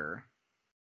order.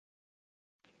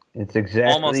 It's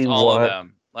exactly almost all what of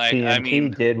them. Like,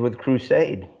 TNT did with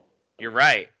Crusade. You're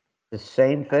right. The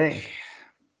same thing.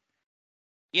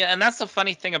 Yeah, and that's the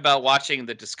funny thing about watching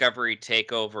the Discovery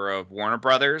takeover of Warner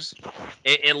Brothers.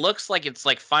 It looks like it's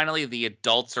like finally the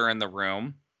adults are in the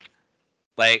room.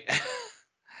 Like,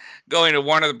 going to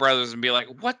Warner Brothers and be like,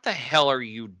 what the hell are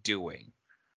you doing?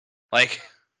 Like,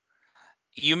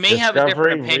 you may have a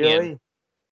different opinion. Really?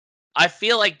 I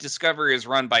feel like Discovery is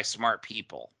run by smart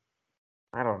people.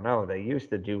 I don't know. They used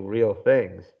to do real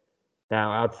things.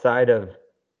 Now, outside of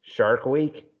Shark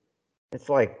Week, it's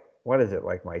like, what is it,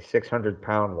 like my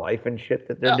 600-pound life and shit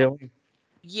that they're doing?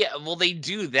 Yeah, well, they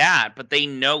do that, but they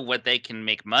know what they can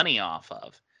make money off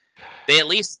of.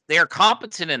 They're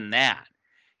competent in that.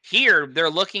 Here,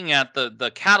 they're looking at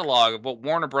the catalog of what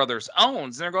Warner Brothers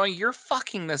owns, and they're going, you're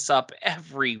fucking this up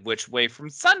every which way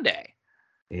from Sunday.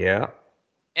 Yeah.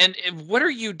 And what are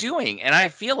you doing? And I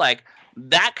feel like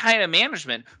that kind of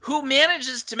management, who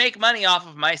manages to make money off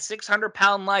of my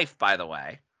 600-pound life, by the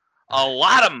way, a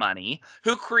lot of money,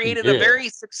 who created a very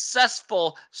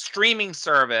successful streaming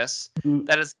service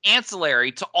that is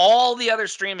ancillary to all the other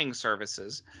streaming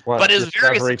services, but is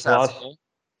very successful.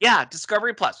 Yeah,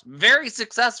 Discovery Plus. Very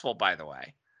successful, by the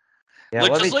way. Yeah,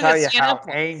 let me tell you how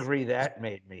angry that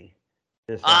made me.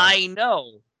 I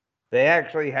know. They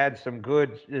actually had some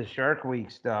good Shark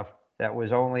Week stuff that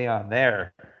was only on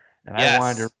there. And I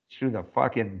wanted to reach through the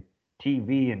fucking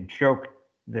TV and choke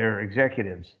their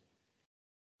executives.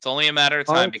 It's only a matter of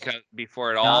time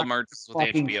before it all merges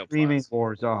with HBO streaming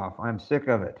wars off. I'm sick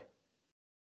of it.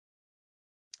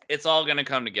 It's all going to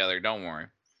come together. Don't worry.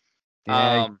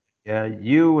 Yeah,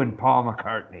 you and Paul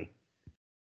McCartney.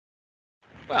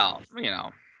 Well, you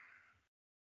know.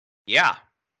 Yeah.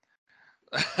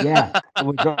 Yeah, it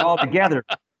was all together.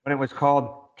 when it was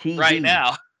called TV. right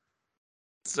now.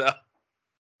 So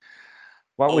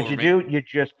What would over you me. do? You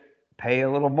just pay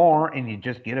a little more and you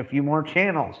just get a few more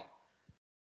channels.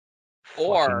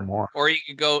 Fucking more. Or you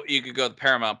could go the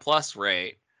Paramount Plus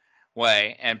way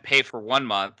and pay for 1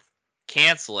 month,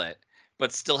 cancel it,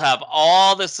 but still have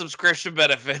all the subscription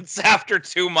benefits after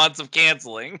 2 months of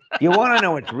canceling. You want to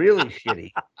know what's really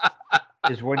shitty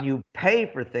is when you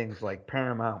pay for things like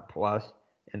Paramount Plus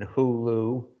and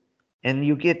Hulu, and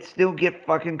you still get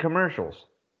fucking commercials.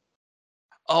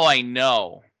 Oh, I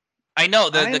know. The I'm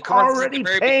commercials at the already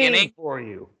very paying beginning. for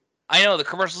you. I know the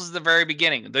commercials at the very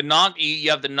beginning. You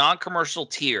have the non-commercial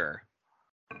tier.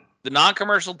 The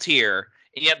non-commercial tier,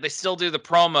 and yet they still do the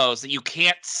promos that you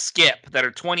can't skip that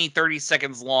are 20, 30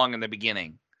 seconds long in the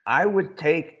beginning. I would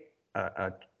take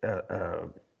a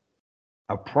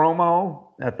promo,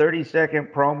 a 30-second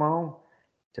promo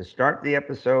to start the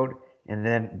episode, and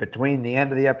then between the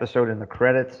end of the episode and the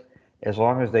credits, as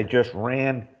long as they just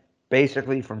ran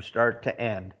basically from start to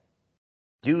end.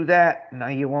 Do that, now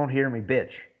you won't hear me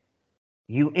bitch.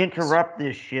 You interrupt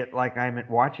this shit like I'm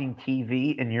watching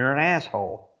TV and you're an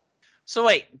asshole. So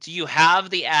wait, do you have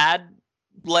the ad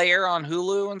layer on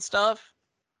Hulu and stuff?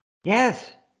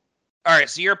 Yes. All right,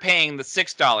 so you're paying the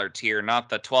 $6 tier, not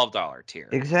the $12 tier.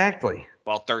 Exactly.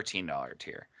 Well, $13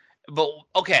 tier. But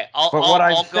okay, what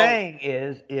I'm saying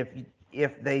is, if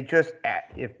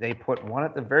they put one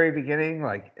at the very beginning,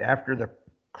 like after the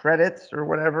credits or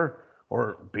whatever,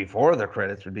 or before the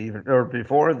credits would be even, or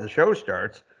before the show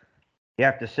starts, you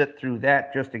have to sit through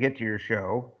that just to get to your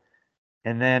show,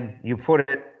 and then you put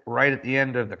it right at the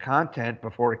end of the content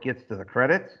before it gets to the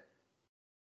credits,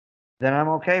 then I'm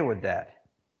okay with that.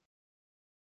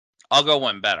 I'll go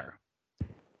one better.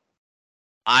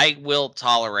 I will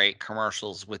tolerate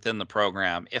commercials within the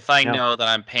program if I know that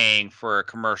I'm paying for a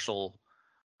commercial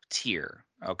tier,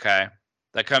 okay?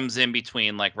 That comes in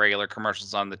between like regular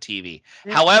commercials on the TV.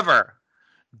 Yeah. However,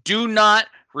 do not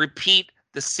repeat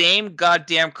the same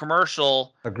goddamn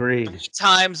commercial 3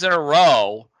 times in a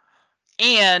row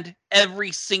and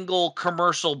every single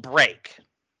commercial break.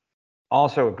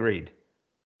 Also agreed.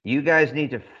 You guys need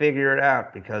to figure it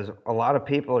out because a lot of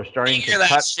people are starting to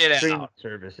cut streaming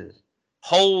services.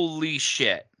 Holy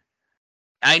shit.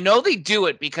 I know they do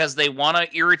it because they want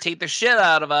to irritate the shit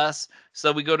out of us,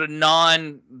 so we go to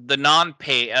the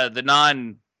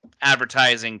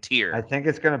non-advertising tier. I think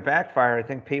it's going to backfire. I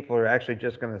think people are actually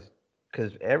just going to,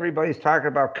 because everybody's talking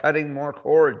about cutting more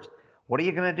cords. What are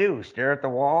you going to do? Stare at the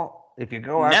wall? If you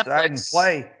go outside and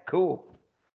play, cool.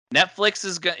 Netflix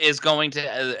is going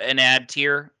to an ad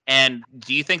tier, and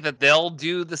do you think that they'll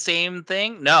do the same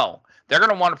thing? No, they're going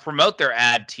to want to promote their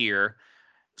ad tier,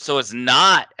 so it's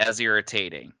not as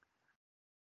irritating.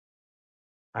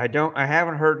 I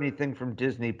haven't heard anything from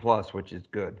Disney Plus, which is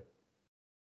good.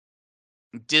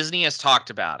 Disney has talked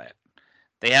about it.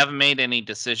 They haven't made any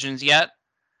decisions yet,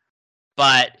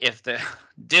 but if the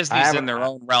Disney's in their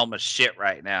own realm of shit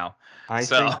right now. I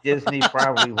think Disney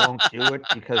probably won't do it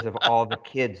because of all the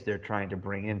kids they're trying to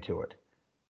bring into it.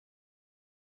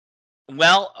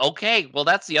 Well, okay. Well,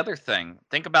 that's the other thing.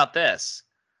 Think about this.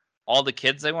 All the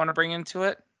kids they want to bring into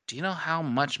it. Do you know how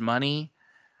much money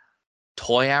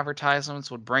toy advertisements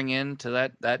would bring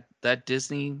into that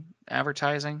Disney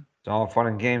advertising? It's all fun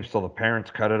and games till the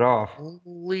parents cut it off.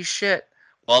 Holy shit.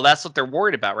 Well, that's what they're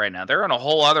worried about right now. They're in a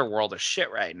whole other world of shit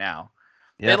right now.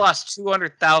 Yep. They lost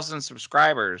 200,000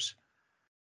 subscribers.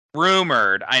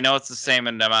 Rumored. I know it's the same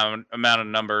amount of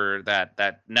number that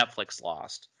Netflix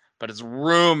lost, but it's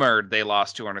rumored they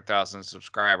lost 200,000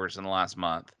 subscribers in the last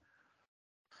month.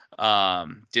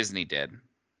 Disney did.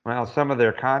 Well, some of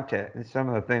their content and some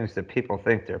of the things that people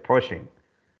think they're pushing.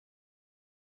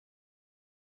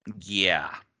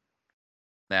 Yeah.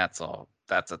 That's all.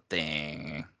 That's a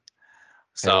thing.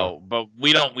 So, but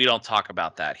we don't talk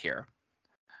about that here.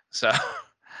 So,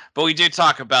 but we do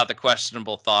talk about the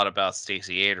questionable thought about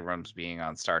Stacey Abrams being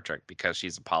on Star Trek because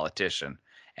she's a politician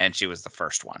and she was the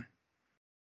first one.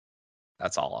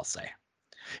 That's all I'll say.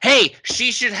 Hey,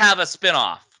 she should have a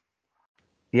spinoff.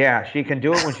 Yeah, she can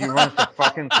do it when she runs for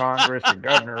fucking Congress or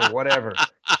governor or whatever.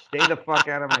 Stay the fuck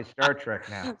out of my Star Trek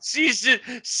now. She should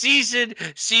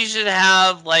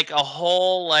have like a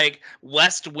whole like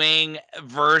West Wing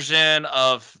version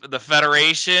of the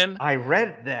Federation. I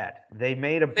read that. They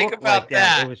made a book like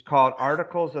that. It was called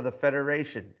Articles of the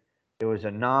Federation. It was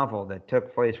a novel that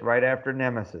took place right after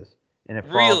Nemesis. And it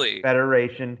followed the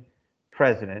Federation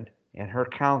president and her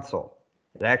council.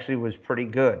 It actually was pretty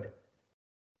good.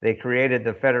 They created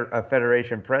a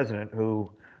Federation president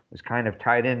who was kind of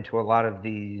tied into a lot of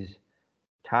these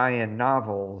tie-in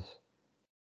novels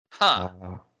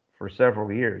for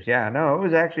several years. Yeah, no, it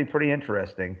was actually pretty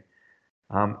interesting.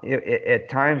 At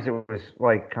times it was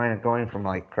like kind of going from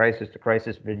like crisis to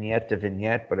crisis, vignette to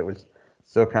vignette, but it was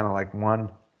still kind of like one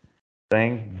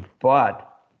thing.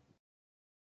 But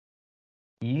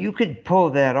you could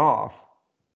pull that off.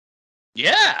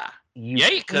 Yeah. You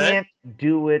You can't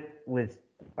do it with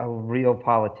a real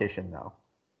politician, though.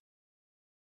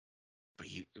 But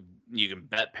you can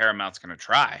bet Paramount's going to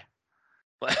try.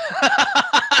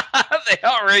 they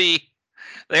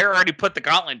already put the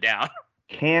gauntlet down.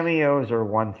 Cameos are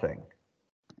one thing.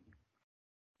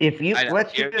 If you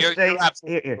let's just say you're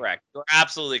absolutely correct. You're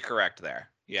absolutely correct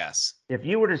there. Yes. If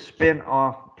you were to spin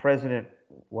off President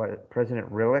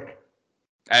Rillick,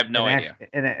 I have no idea.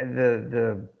 And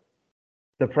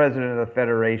the president of the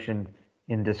Federation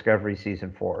in Discovery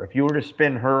season 4. If you were to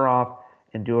spin her off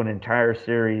and do an entire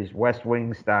series West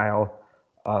Wing style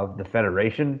of the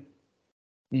Federation,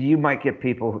 you might get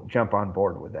people who jump on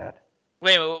board with that.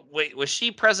 Wait, was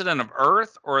she president of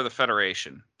Earth or the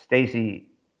Federation? Stacey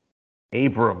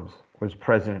Abrams was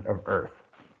president of Earth.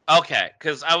 Okay,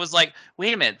 because I was like,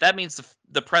 wait a minute, that means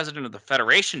the president of the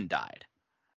Federation died.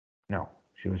 No,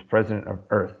 she was president of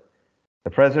Earth.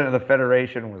 The president of the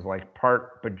Federation was like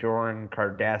part Bajoran,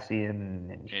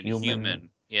 Cardassian, and human.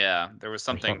 Yeah, there was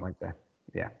something like that.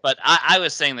 Yeah. But I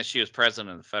was saying that she was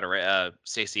president of the Federation.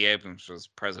 Stacey Abrams was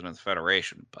president of the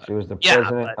Federation. But she was the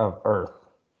president of Earth.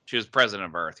 She was president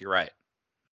of Earth. You're right.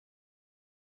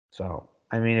 So,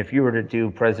 I mean, if you were to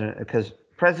do president, because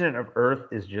president of Earth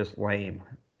is just lame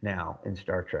now in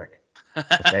Star Trek.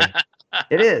 Okay?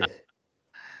 It is.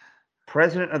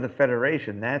 President of the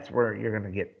Federation, that's where you're going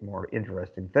to get more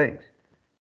interesting things.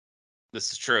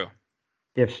 This is true.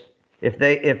 If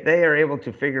they are able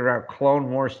to figure out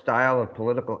Clone War style of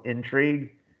political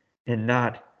intrigue and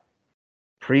not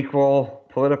prequel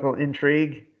political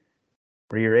intrigue,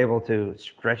 where you're able to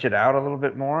stretch it out a little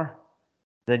bit more,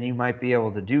 then you might be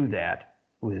able to do that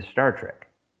with Star Trek.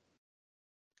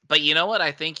 But you know what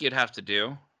I think you'd have to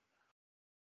do?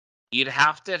 You'd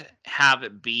have to have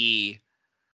it be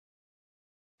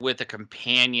with a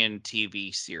companion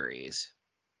TV series.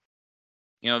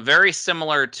 You know, very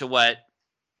similar to what,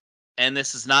 and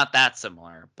this is not that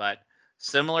similar, but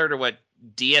similar to what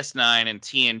DS9 and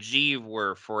TNG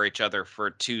were for each other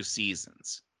for 2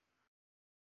 seasons.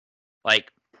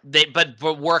 Like, but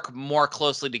work more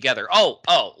closely together.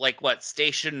 Oh, like what?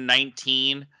 Station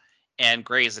 19 and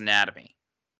Grey's Anatomy.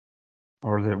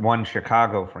 Or the One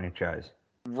Chicago franchise.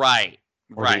 Right.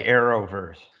 Or the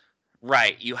Arrowverse.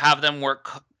 Right. You have them work,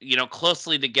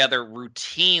 closely together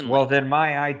routinely. Well, then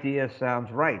my idea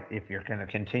sounds right. If you're going to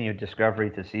continue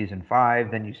Discovery to season 5,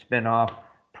 then you spin off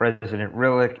President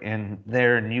Rillick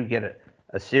and you get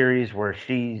a series where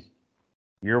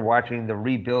you're watching the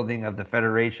rebuilding of the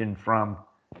Federation from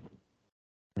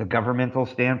the governmental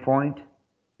standpoint.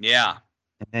 Yeah.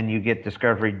 And then you get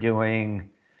Discovery doing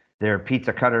their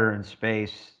pizza cutter in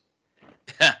space.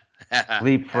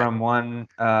 Leap from one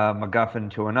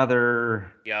MacGuffin to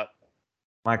another. Yep.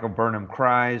 Michael Burnham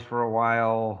cries for a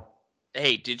while.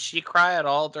 Hey, did she cry at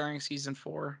all during season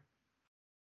 4?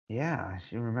 Yeah,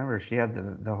 she had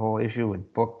the whole issue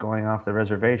with Book going off the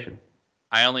reservation.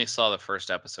 I only saw the first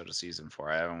episode of season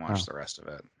 4. I haven't watched the rest of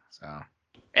it. So,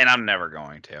 and I'm never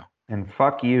going to. And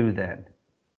fuck you then.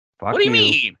 What do you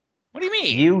mean? What do you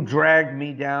mean? You dragged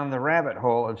me down the rabbit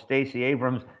hole of Stacey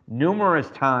Abrams numerous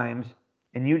times,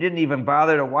 and you didn't even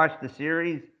bother to watch the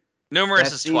series.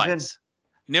 Numerous is twice.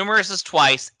 Numerous is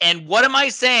twice. And what am I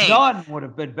saying? None would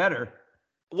have been better.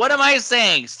 What am I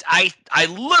saying? I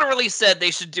literally said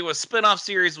they should do a spin-off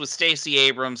series with Stacey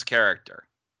Abrams' character.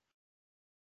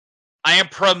 I am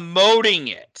promoting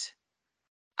it.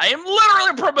 I am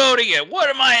literally promoting it. What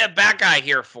am I a bad guy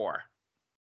here for?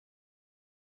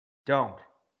 Don't.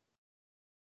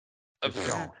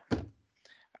 Don't.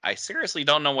 I seriously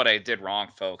don't know what I did wrong,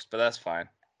 folks, but that's fine.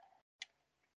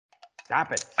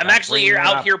 Stop it. I'm actually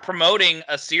out here promoting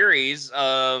a series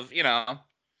of, It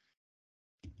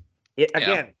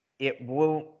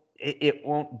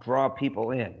won't draw people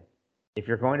in. If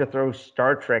you're going to throw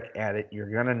Star Trek at it,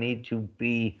 you're going to need to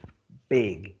be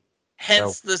big.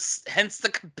 Hence the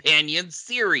companion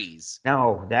series.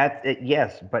 No, that's it.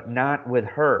 Yes, but not with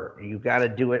her. You got to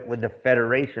do it with the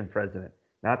Federation president,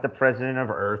 not the president of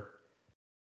Earth.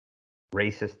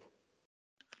 Racist.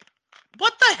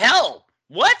 What the hell?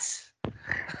 What?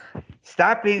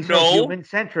 Stop being so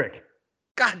human-centric.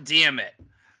 God damn it.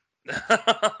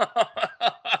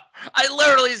 I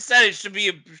literally said it should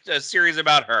be a series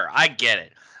about her. I get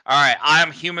it. All right,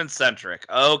 I'm human-centric.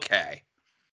 Okay.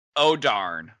 Oh,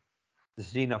 darn.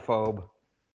 Xenophobe.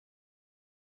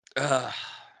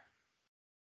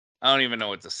 I don't even know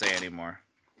what to say anymore.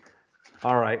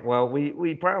 All right. Well,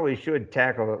 we probably should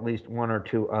tackle at least one or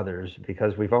two others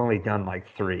because we've only done like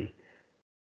three.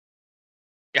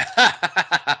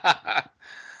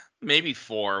 Maybe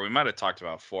 4. We might have talked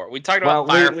about 4. We talked Well,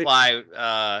 about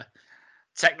Firefly,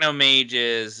 Techno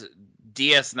Mages,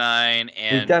 DS9, we've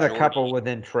and done a Geordi. couple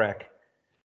within Trek.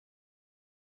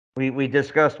 We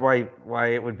discussed why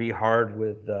it would be hard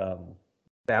with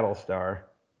Battlestar.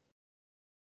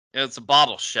 It's a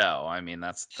bottle show. I mean,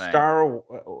 that's the thing.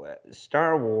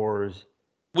 Star Wars.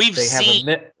 We've They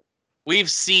have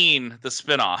seen the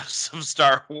spin-offs of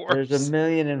Star Wars. There's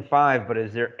 1,000,005, but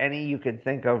is there any you could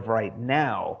think of right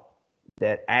now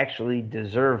that actually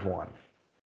deserve one?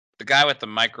 The guy with the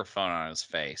microphone on his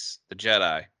face, the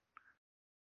Jedi.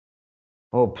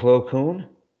 Oh, Plo Koon?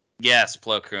 Yes,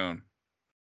 Plo Koon.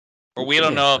 But we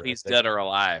don't know if he's dead or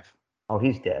alive. Oh,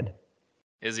 he's dead.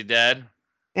 Is he dead?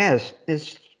 Yes,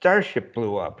 his starship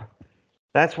blew up.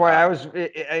 That's why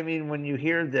I mean, when you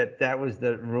hear that was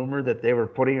the rumor that they were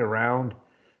putting around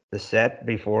the set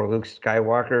before Luke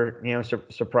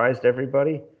Skywalker, surprised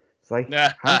everybody. It's like,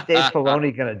 how's Dave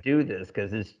Filoni gonna do this?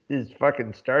 Because his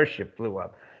fucking starship blew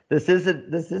up. This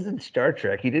isn't Star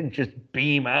Trek. He didn't just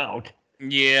beam out.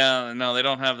 Yeah, no, they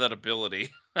don't have that ability.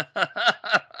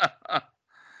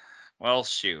 Well,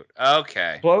 shoot.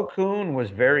 Okay. Plo Koon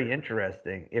was very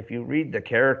interesting. If you read the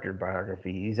character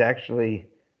biography, he's actually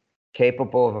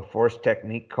capable of a force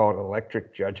technique called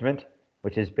electric judgment,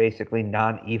 which is basically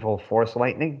non-evil force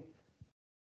lightning.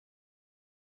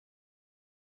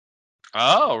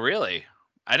 Oh, really?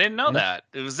 I didn't know that.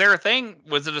 Was there a thing?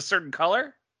 Was it a certain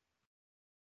color?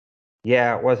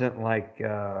 Yeah, it wasn't like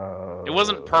it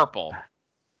wasn't purple.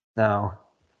 No.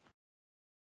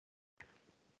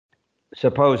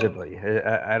 Supposedly.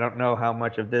 I don't know how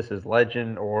much of this is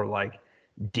legend or like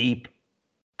deep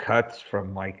cuts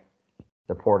from like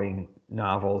supporting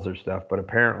novels or stuff, but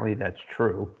apparently that's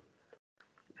true.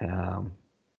 It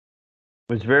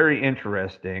was very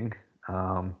interesting.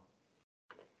 Plo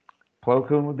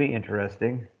Koon would be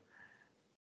interesting.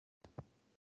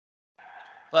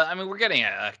 But I mean, we're getting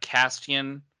a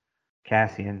Cassian, yeah.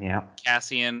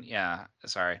 Cassian, yeah.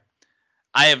 Sorry,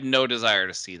 I have no desire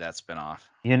to see that spinoff.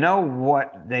 You know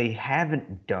what they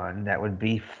haven't done that would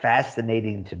be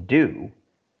fascinating to do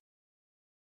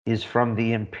is from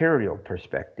the Imperial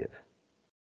perspective.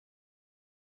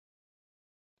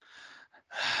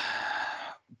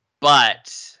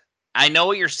 But I know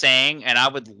what you're saying, and I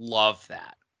would love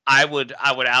that. I would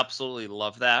absolutely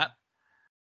love that.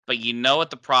 But you know what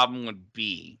the problem would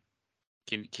be?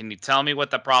 Can you tell me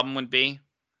what the problem would be?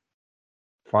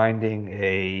 Finding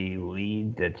a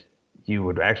lead that you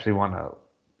would actually want to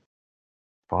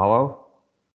follow?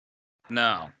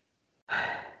 No.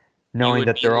 Knowing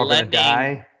that they're all going to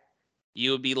die?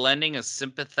 You would be lending a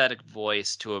sympathetic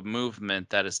voice to a movement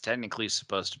that is technically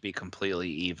supposed to be completely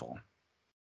evil.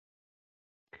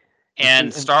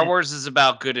 And Star Wars is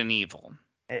about good and evil.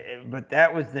 But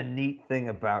that was the neat thing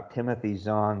about Timothy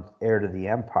Zahn's Heir to the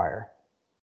Empire.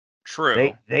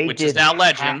 True. Which is now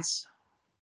Legends.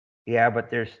 Yeah,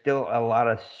 but there's still a lot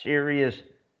of serious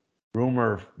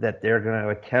rumor that they're going to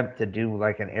attempt to do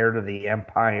like an Heir to the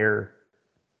Empire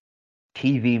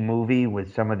TV movie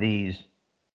with some of these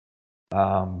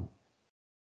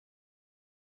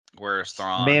Where's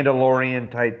Thrawn? Mandalorian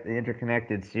type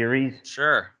interconnected series.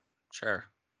 Sure.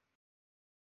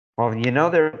 Well, you know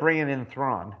they're bringing in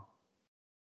Thrawn.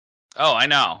 Oh, I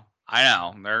know.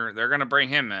 They're gonna bring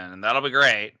him in, and that'll be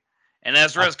great. And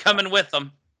Ezra's coming with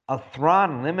them. A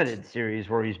Thrawn limited series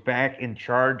where he's back in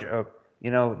charge of.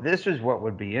 This is what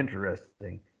would be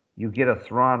interesting. You get a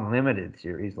Thrawn limited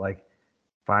series, like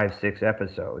 5-6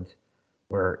 episodes,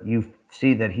 where you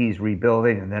see that he's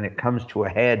rebuilding, and then it comes to a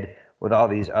head with all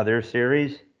these other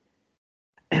series.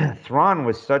 Thrawn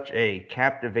was such a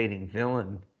captivating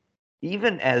villain,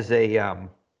 even as a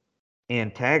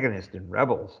antagonist in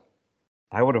Rebels.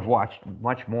 I would have watched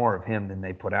much more of him than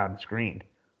they put out on screen.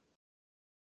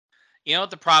 You know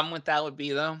what the problem with that would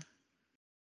be, though?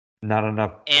 Not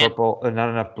enough not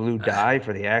enough blue dye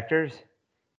for the actors?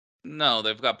 No,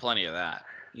 they've got plenty of that.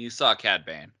 You saw Cad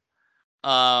Bane.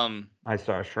 I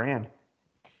saw Shran.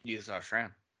 You saw Shran.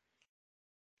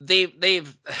 They've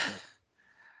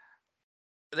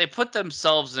they put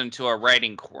themselves into a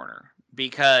writing corner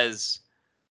because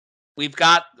we've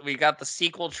got the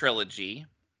sequel trilogy,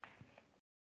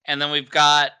 and then we've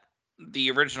got the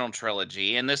original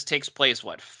trilogy, and this takes place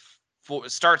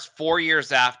starts 4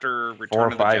 years after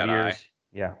Return of the Jedi. Years.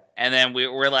 Yeah. And then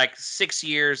we're like 6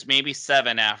 years, maybe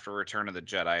 7 after Return of the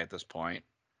Jedi at this point.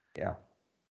 Yeah.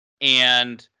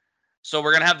 And so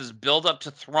we're going to have this build up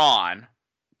to Thrawn.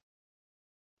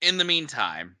 in the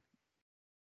meantime,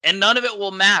 and none of it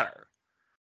will matter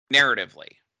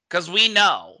narratively, because we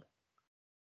know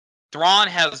Thrawn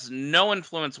has no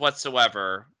influence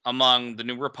whatsoever among the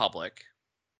New Republic,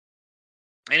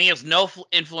 and he has no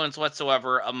influence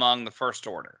whatsoever among the First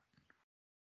Order.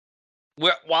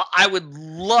 While I would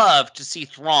love to see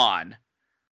Thrawn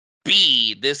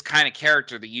be this kind of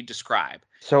character that you describe,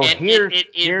 So and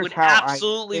it would how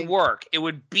absolutely work. It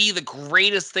would be the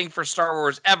greatest thing for Star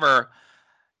Wars ever.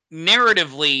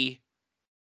 Narratively,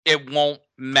 it won't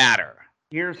matter.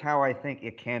 Here's how I think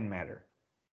it can matter.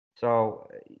 So,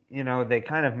 they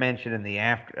kind of mentioned in the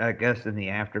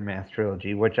Aftermath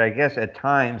trilogy, which I guess at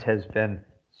times has been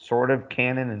sort of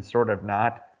canon and sort of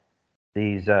not.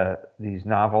 These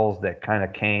novels that kind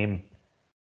of came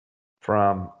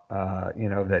from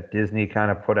that Disney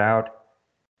kind of put out.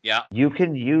 Yeah. You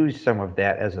can use some of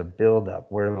that as a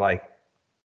buildup where like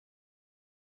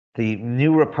the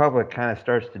New Republic kind of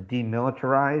starts to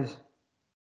demilitarize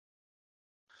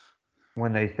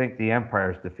when they think the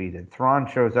Empire is defeated. Thrawn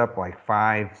shows up like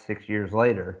 5-6 years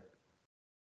later,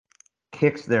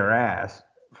 kicks their ass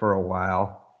for a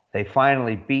while. They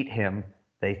finally beat him.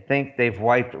 They think they've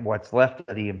wiped what's left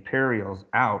of the Imperials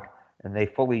out, and they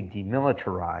fully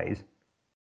demilitarize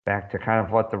back to kind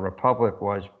of what the Republic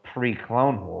was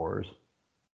pre-Clone Wars.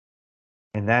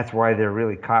 And that's why they're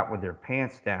really caught with their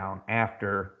pants down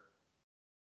after,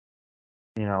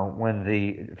 when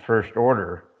the First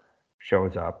Order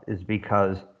shows up, is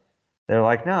because they're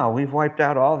like, no, we've wiped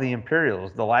out all the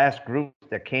Imperials. The last group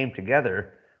that came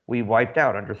together, we wiped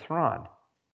out under Thrawn.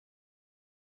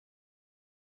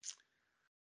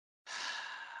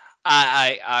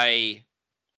 I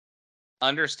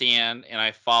understand and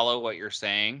I follow what you're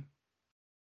saying.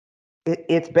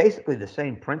 It's basically the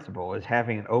same principle as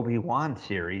having an Obi-Wan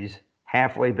series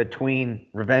halfway between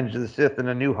Revenge of the Sith and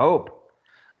A New Hope.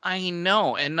 I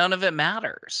know, and none of it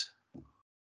matters.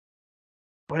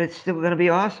 But it's still going to be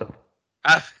awesome.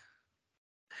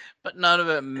 But none of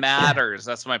it matters.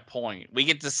 That's my point. We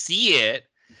get to see it,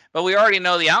 but we already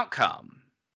know the outcome.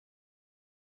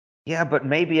 Yeah, but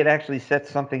maybe it actually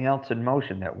sets something else in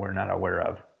motion that we're not aware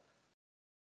of.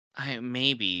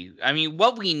 Maybe. I mean,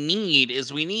 what we need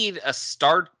is a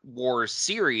Star Wars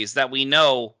series that we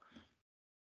know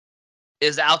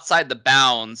is outside the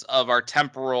bounds of our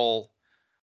temporal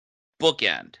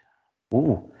bookend.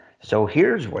 Ooh, so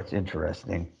here's what's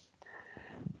interesting.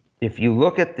 If you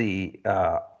look at the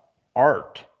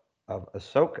art of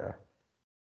Ahsoka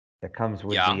that comes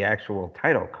with the actual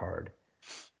title card,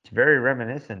 it's very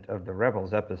reminiscent of the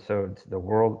Rebels episodes, The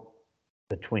World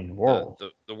Between Worlds.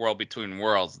 The World Between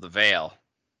Worlds, the Veil.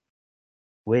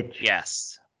 Which,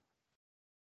 yes,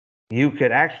 you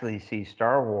could actually see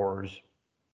Star Wars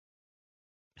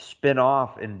spin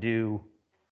off and do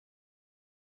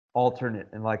alternate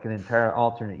and like an entire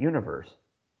alternate universe.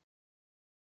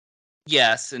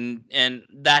 Yes, and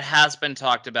that has been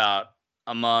talked about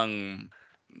among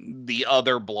the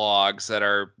other blogs that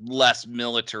are less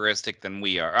militaristic than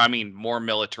we are. I mean, more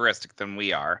militaristic than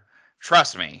we are.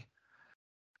 Trust me.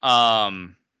 All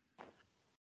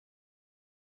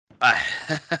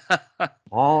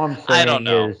I'm saying I don't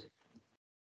know. is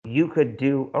you could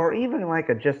do, or even like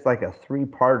just like a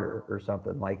 3-parter or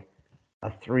something, like a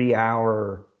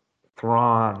 3-hour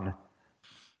Thrawn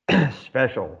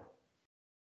special,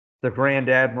 the Grand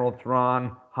Admiral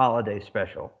Thrawn holiday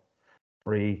special,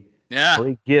 where he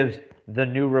gives the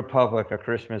New Republic a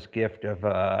Christmas gift of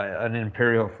an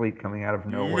Imperial fleet coming out of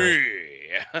nowhere.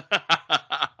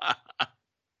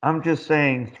 I'm just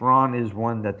saying Thrawn is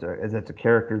one that's a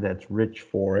character that's rich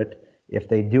for it. If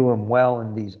they do him well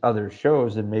in these other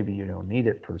shows, then maybe you don't need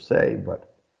it per se,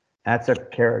 but that's a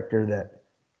character that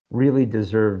really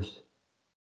deserves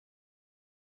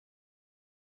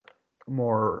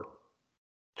more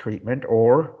treatment.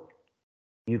 Or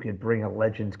you could bring a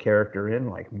Legends character in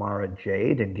like Mara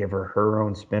Jade and give her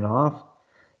own spin-off.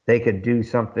 They could do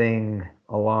something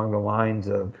along the lines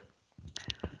of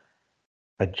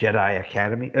a Jedi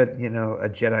Academy, a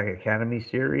Jedi Academy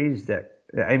series that,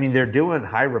 I mean, they're doing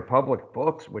High Republic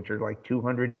books, which are like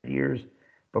 200 years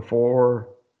before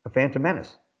The Phantom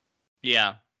Menace.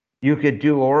 Yeah. You could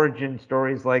do origin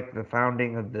stories like the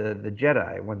founding of the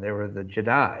Jedi when they were the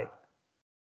Jedi.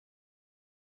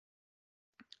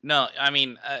 No, I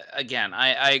mean, again,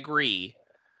 I agree.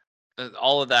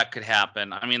 All of that could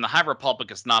happen. I mean, the High Republic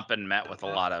has not been met with a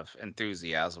lot of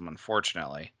enthusiasm,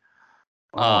 unfortunately.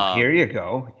 Oh, here you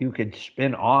go. You could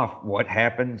spin off what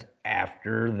happens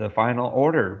after the Final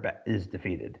Order is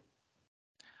defeated.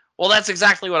 Well, that's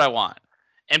exactly what I want.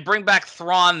 And bring back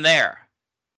Thrawn there.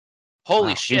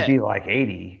 Holy shit. He'd be like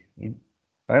 80.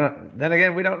 Then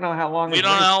again, we don't know how long We his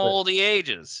don't know race how was. old he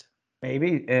ages.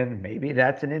 Maybe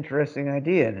that's an interesting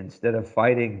idea. And instead of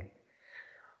fighting,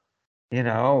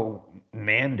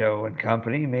 Mando and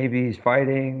company, maybe he's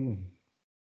fighting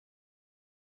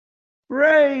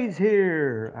Ray's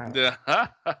here. Ray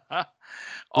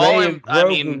and I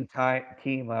mean, Grogu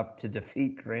team up to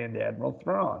defeat Grand Admiral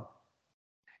Thrawn.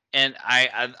 and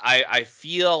I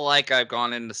feel like I've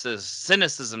gone into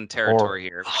cynicism territory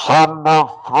here, Son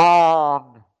of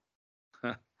Thrawn.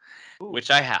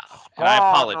 which I have, and I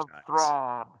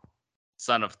apologize.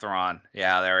 Son of Thrawn.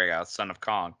 Yeah, there we go. Son of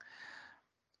Kong.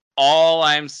 All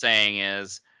I'm saying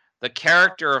is the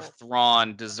character of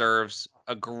Thrawn deserves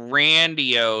a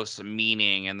grandiose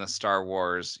meaning in the Star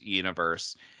Wars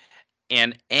universe.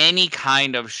 And any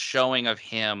kind of showing of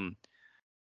him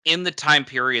in the time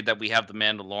period that we have The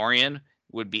Mandalorian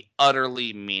would be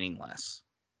utterly meaningless.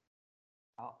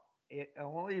 It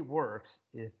only works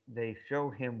if they show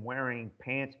him wearing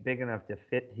pants big enough to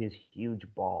fit his huge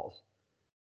balls.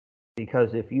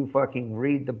 Because if you fucking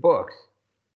read the books,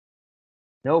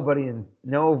 nobody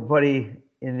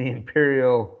in the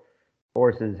Imperial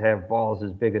forces have balls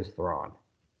as big as Thrawn.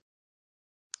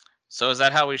 So is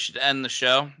that how we should end the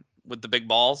show? With the big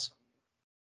balls?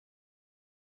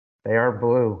 They are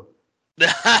blue.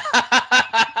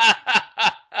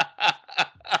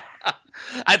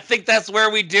 I think that's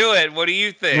where we do it. What do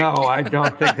you think? No, I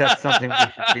don't think that's something we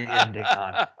should be ending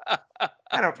on.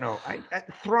 I don't know.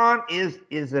 Thrawn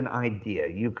is an idea.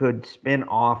 You could spin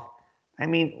off. I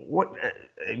mean, what?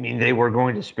 I mean, they were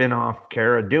going to spin off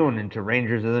Cara Dune into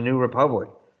Rangers of the New Republic.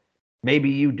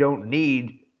 Maybe you don't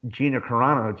need Gina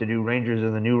Carano to do Rangers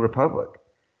of the New Republic.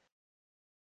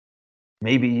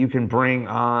 Maybe you can bring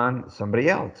on somebody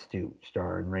else to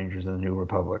star in Rangers of the New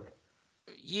Republic.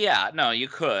 Yeah, no, you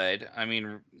could. I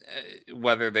mean,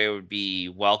 whether they would be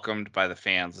welcomed by the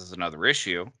fans is another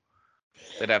issue.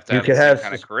 They'd have to have the same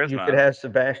kind of charisma. You could have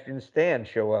Sebastian Stan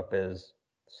show up as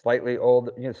slightly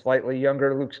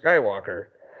younger Luke Skywalker.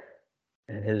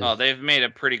 And they've made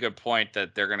a pretty good point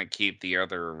that they're going to keep the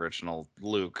other original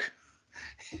Luke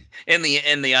in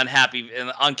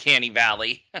the uncanny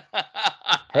valley.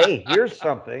 Hey, here's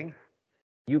something.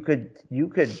 You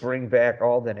could bring back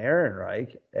Alden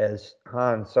Ehrenreich as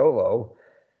Han Solo,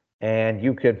 and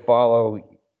you could follow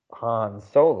Han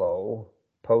Solo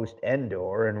post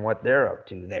Endor and what they're up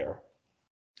to there.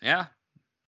 Yeah,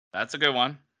 that's a good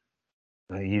one.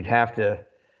 You'd have to,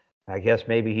 I guess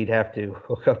maybe he'd have to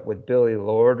hook up with Billy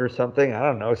Lord or something. I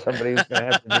don't know. Somebody who's going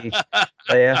to have to be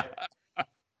Leia.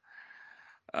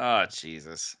 Oh,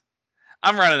 Jesus.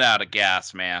 I'm running out of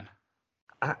gas, man.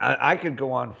 I could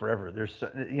go on forever. There's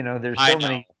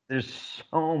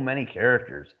so many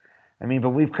characters. I mean,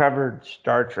 but we've covered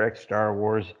Star Trek, Star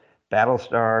Wars,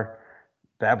 Battlestar,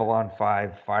 Babylon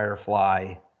 5,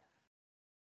 Firefly.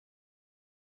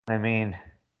 I mean,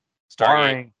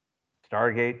 Stargate.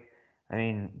 I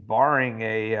mean, barring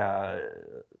a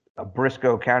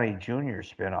Briscoe County Jr.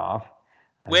 spinoff.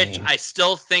 I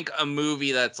still think a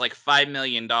movie that's like $5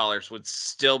 million would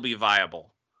still be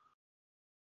viable.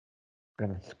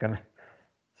 It's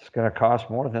gonna cost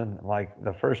more than like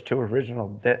the first two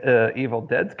original Evil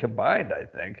Deads combined, I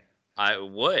think. I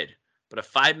would, but a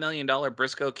 $5 million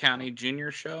Briscoe County Jr.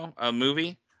 show, a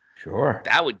movie, sure,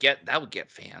 that would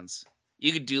get fans.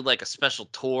 You could do like a special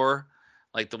tour,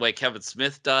 like the way Kevin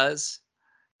Smith does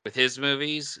with his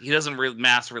movies. He doesn't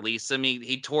mass release them.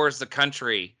 He tours the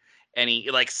country and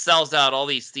he like sells out all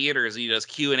these theaters. And he does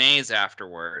Q&As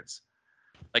afterwards.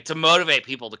 Like to motivate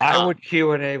people to come. I would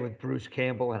Q&A with Bruce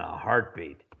Campbell in a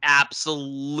heartbeat.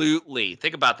 Absolutely.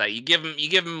 Think about that. You give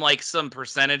him like some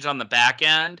percentage on the back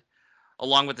end,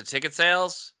 along with the ticket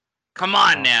sales. Come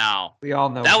on now. We all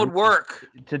know that would work.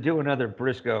 To do another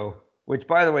Briscoe. Which,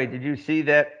 by the way, did you see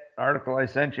that article I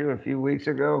sent you a few weeks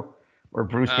ago, where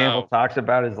Bruce Campbell talks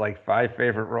about his like 5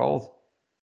 favorite roles?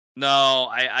 No,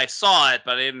 I saw it,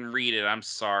 but I didn't read it. I'm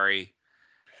sorry.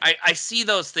 I see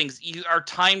those things. Our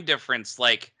time difference,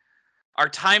 our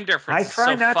time difference. I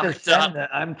try not to send them.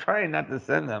 I'm trying not to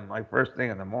send them like first thing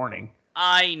in the morning.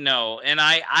 I know, and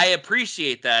I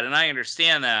appreciate that, and I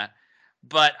understand that,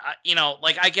 but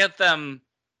I get them.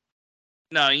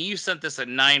 No, you sent this at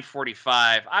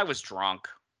 9:45. I was drunk.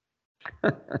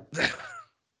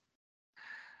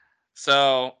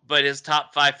 So, but his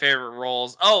top 5 favorite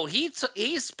roles. Oh, he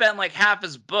spent like half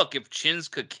his book, If Chins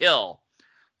Could Kill,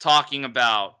 talking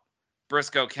about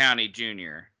Briscoe County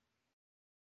Jr.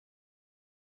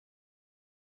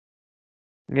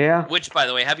 Yeah. Which, by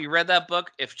the way, have you read that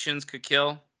book, If Chins Could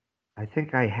Kill? I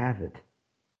think I have it.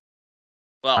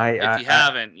 Well, if you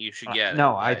haven't, you should get it.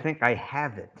 No, I think I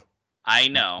have it. I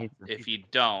know. If you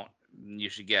don't, you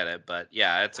should get it. But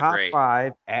yeah, it's Top a great.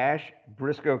 5: Ash,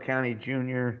 Briscoe County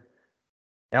Jr.,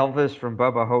 Elvis from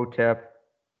Bubba Hotep,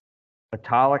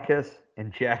 Autolycus,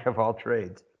 and Jack of all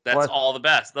trades. That's all the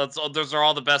best. Those are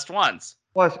all the best ones.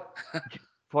 Plus,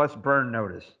 plus Burn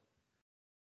Notice.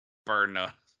 Burn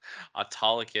Notice,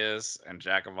 Autolycus, and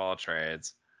Jack of all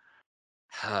trades.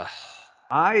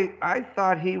 I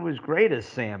thought he was great as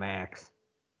Sam Axe.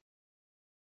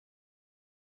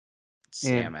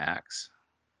 Sam Axe.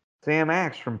 Sam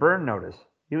Axe from Burn Notice.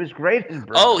 He was great as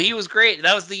Burn Oh, Notice. he was great.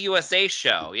 That was the USA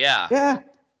show. Yeah. Yeah.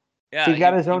 Yeah. He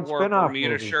got his own wore spin-off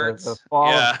Bermuda movie, shirts. The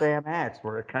Fall of Sam Axe,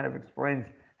 where it kind of explains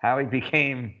how he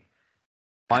became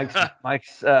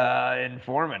Mike's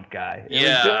informant guy.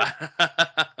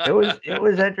 It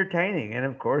was entertaining, and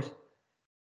of course,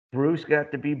 Bruce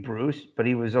got to be Bruce, but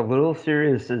he was a little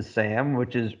serious as Sam,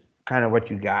 which is kind of what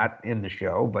you got in the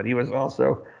show. But he was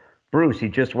also Bruce. He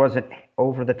just wasn't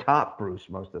over the top Bruce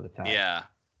most of the time. Yeah,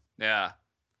 yeah.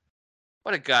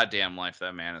 What a goddamn life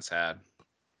that man has had.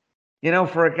 You know,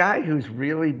 for a guy who's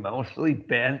really mostly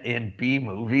been in B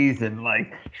movies and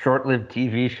like short-lived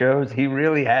TV shows, he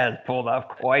really has pulled off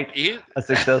quite a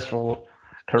successful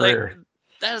career. Like,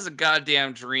 that is a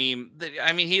goddamn dream.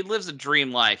 I mean, he lives a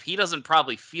dream life. He doesn't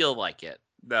probably feel like it,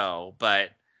 though,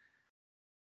 but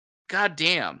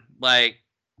goddamn, like,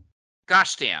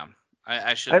 gosh damn.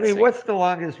 I should. I mean, what's the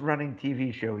longest running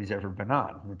TV show he's ever been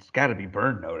on? It's got to be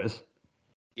Burn Notice.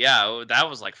 Yeah, that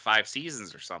was like 5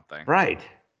 seasons or something. Right.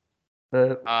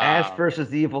 The Ash versus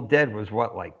the Evil Dead was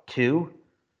what, like 2?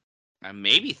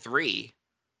 Maybe 3.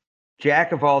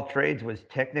 Jack of all trades was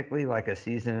technically like a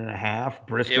season and a half.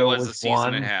 Briscoe was a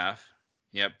season and a half.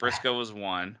 Yeah, Briscoe was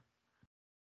 1.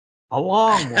 A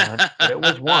long one, but it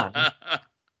was 1.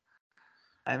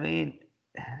 I mean,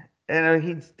 you know,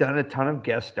 he's done a ton of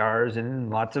guest stars in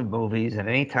lots of movies, and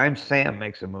anytime Sam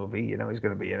makes a movie, you know, he's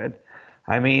going to be in it.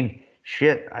 I mean,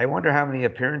 shit, I wonder how many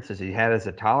appearances he had as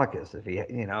Autolycus.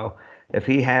 If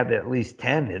he had at least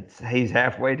 10, he's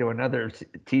halfway to another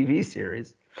TV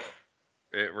series.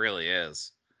 It really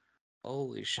is.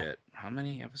 Holy shit. How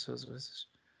many episodes was this?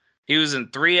 He was in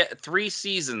three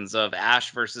seasons of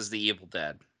Ash versus the Evil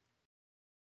Dead.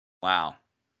 Wow.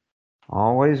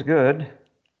 Always good.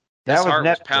 His heart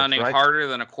was pounding harder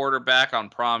than a quarterback on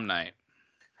prom night.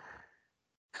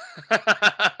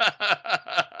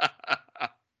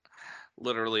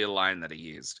 Literally a line that he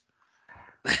used.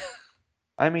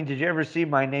 I mean, did you ever see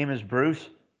My Name is Bruce?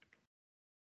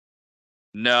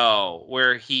 No,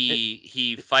 where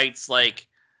he fights like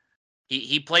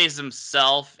he plays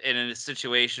himself in a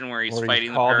situation where he's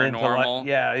fighting the paranormal.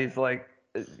 Yeah, he's like,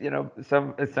 you know,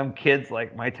 some kids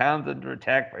like, my town's under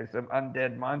attack by some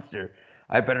undead monster.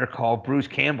 I better call Bruce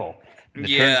Campbell. And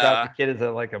it turns out the kid is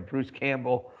a Bruce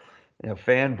Campbell, you know,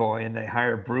 fanboy, and they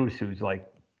hire Bruce, who's like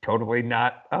totally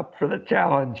not up for the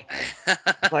challenge.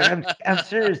 Like, I'm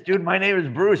serious, dude. My name is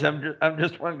Bruce. I'm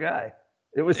just one guy.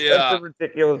 It was such a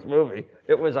ridiculous movie.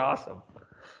 It was awesome.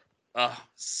 Oh,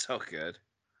 so good.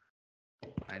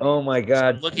 Oh my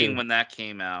God! I'm looking when that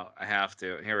came out. I have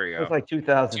to. Here we go. It was like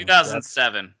 2007.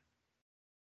 2007.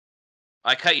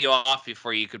 I cut you off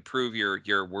before you could prove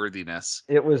your worthiness.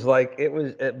 It was,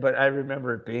 but I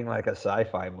remember it being like a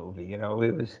sci-fi movie. You know,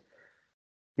 it was.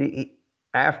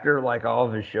 After like all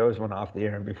of his shows went off the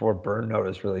air and before Burn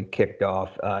Notice really kicked off,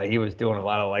 he was doing a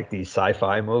lot of like these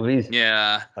sci-fi movies.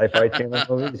 Yeah. Sci-fi channel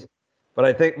movies. But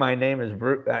I think My Name is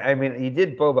Bruce. I mean, he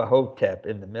did Boba Hotep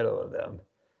in the middle of them,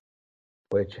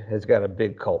 which has got a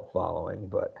big cult following.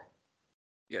 But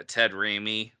yeah, Ted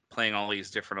Raimi playing all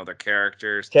these different other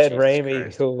characters. Ted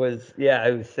Raimi, who was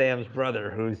Sam's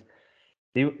brother,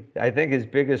 I think his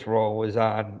biggest role was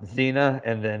on Xena,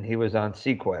 and then he was on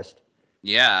Sequest.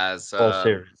 Yeah, as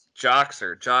Joxer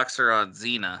on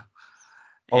Xena.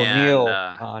 O'Neill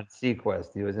on Sequest.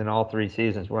 He was in all 3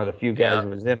 seasons. One of the few guys who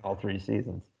was in all 3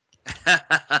 seasons.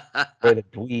 With a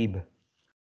dweeb.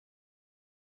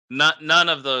 None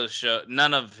of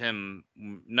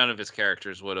his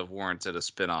characters would have warranted a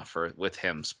spinoff with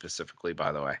him specifically,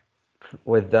 by the way.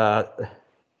 With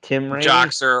Tim Raimi?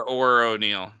 Joxer or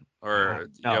O'Neill or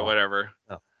whatever.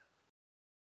 No.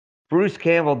 Bruce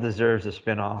Campbell deserves a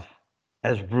spinoff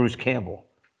as Bruce Campbell.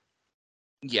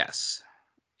 Yes.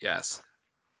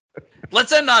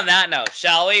 Let's end on that note,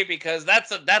 shall we? Because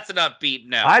that's an upbeat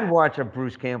note. I'd watch a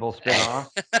Bruce Campbell spinoff.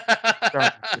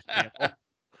 Starring Bruce Campbell.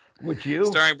 Would you?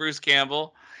 Starring Bruce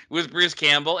Campbell, with Bruce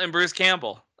Campbell and Bruce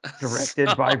Campbell.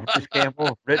 Directed by Bruce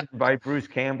Campbell, written by Bruce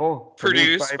Campbell,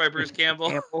 produced by Bruce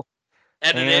Campbell,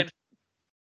 edited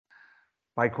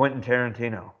by Quentin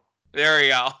Tarantino. There we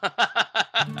go.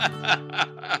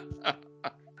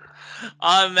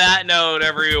 On that note,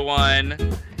 everyone,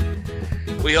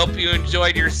 We hope you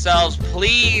enjoyed yourselves.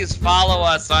 Please follow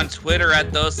us on Twitter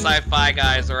at Those Sci-Fi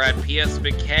Guys or at PS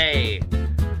McKay.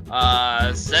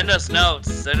 Send us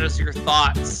notes. Send us your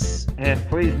thoughts. And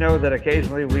please know that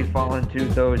occasionally we fall into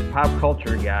those pop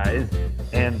culture guys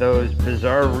and those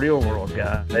bizarre real world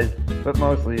guys, but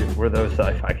mostly we're those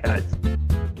sci-fi guys.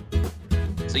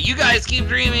 So you guys keep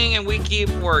dreaming and we keep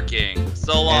working.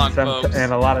 So long, folks.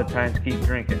 And a lot of times keep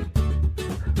drinking.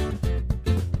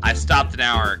 I stopped an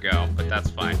hour ago, but that's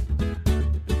fine.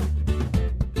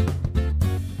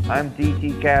 I'm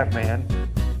DT Catman.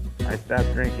 I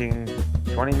stopped drinking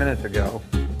 20 minutes ago,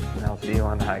 and I'll see you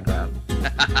on the high ground.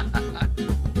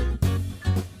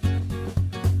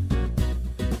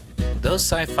 Those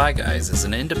Sci-Fi Guys is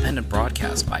an independent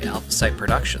broadcast by AlphaSite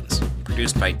Productions,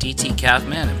 produced by DT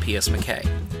Catman and PS McKay.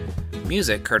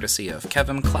 Music courtesy of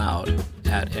Kevin MacLeod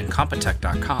at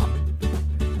Incompetech.com.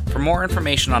 For more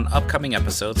information on upcoming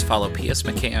episodes, follow PS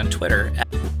McKay on Twitter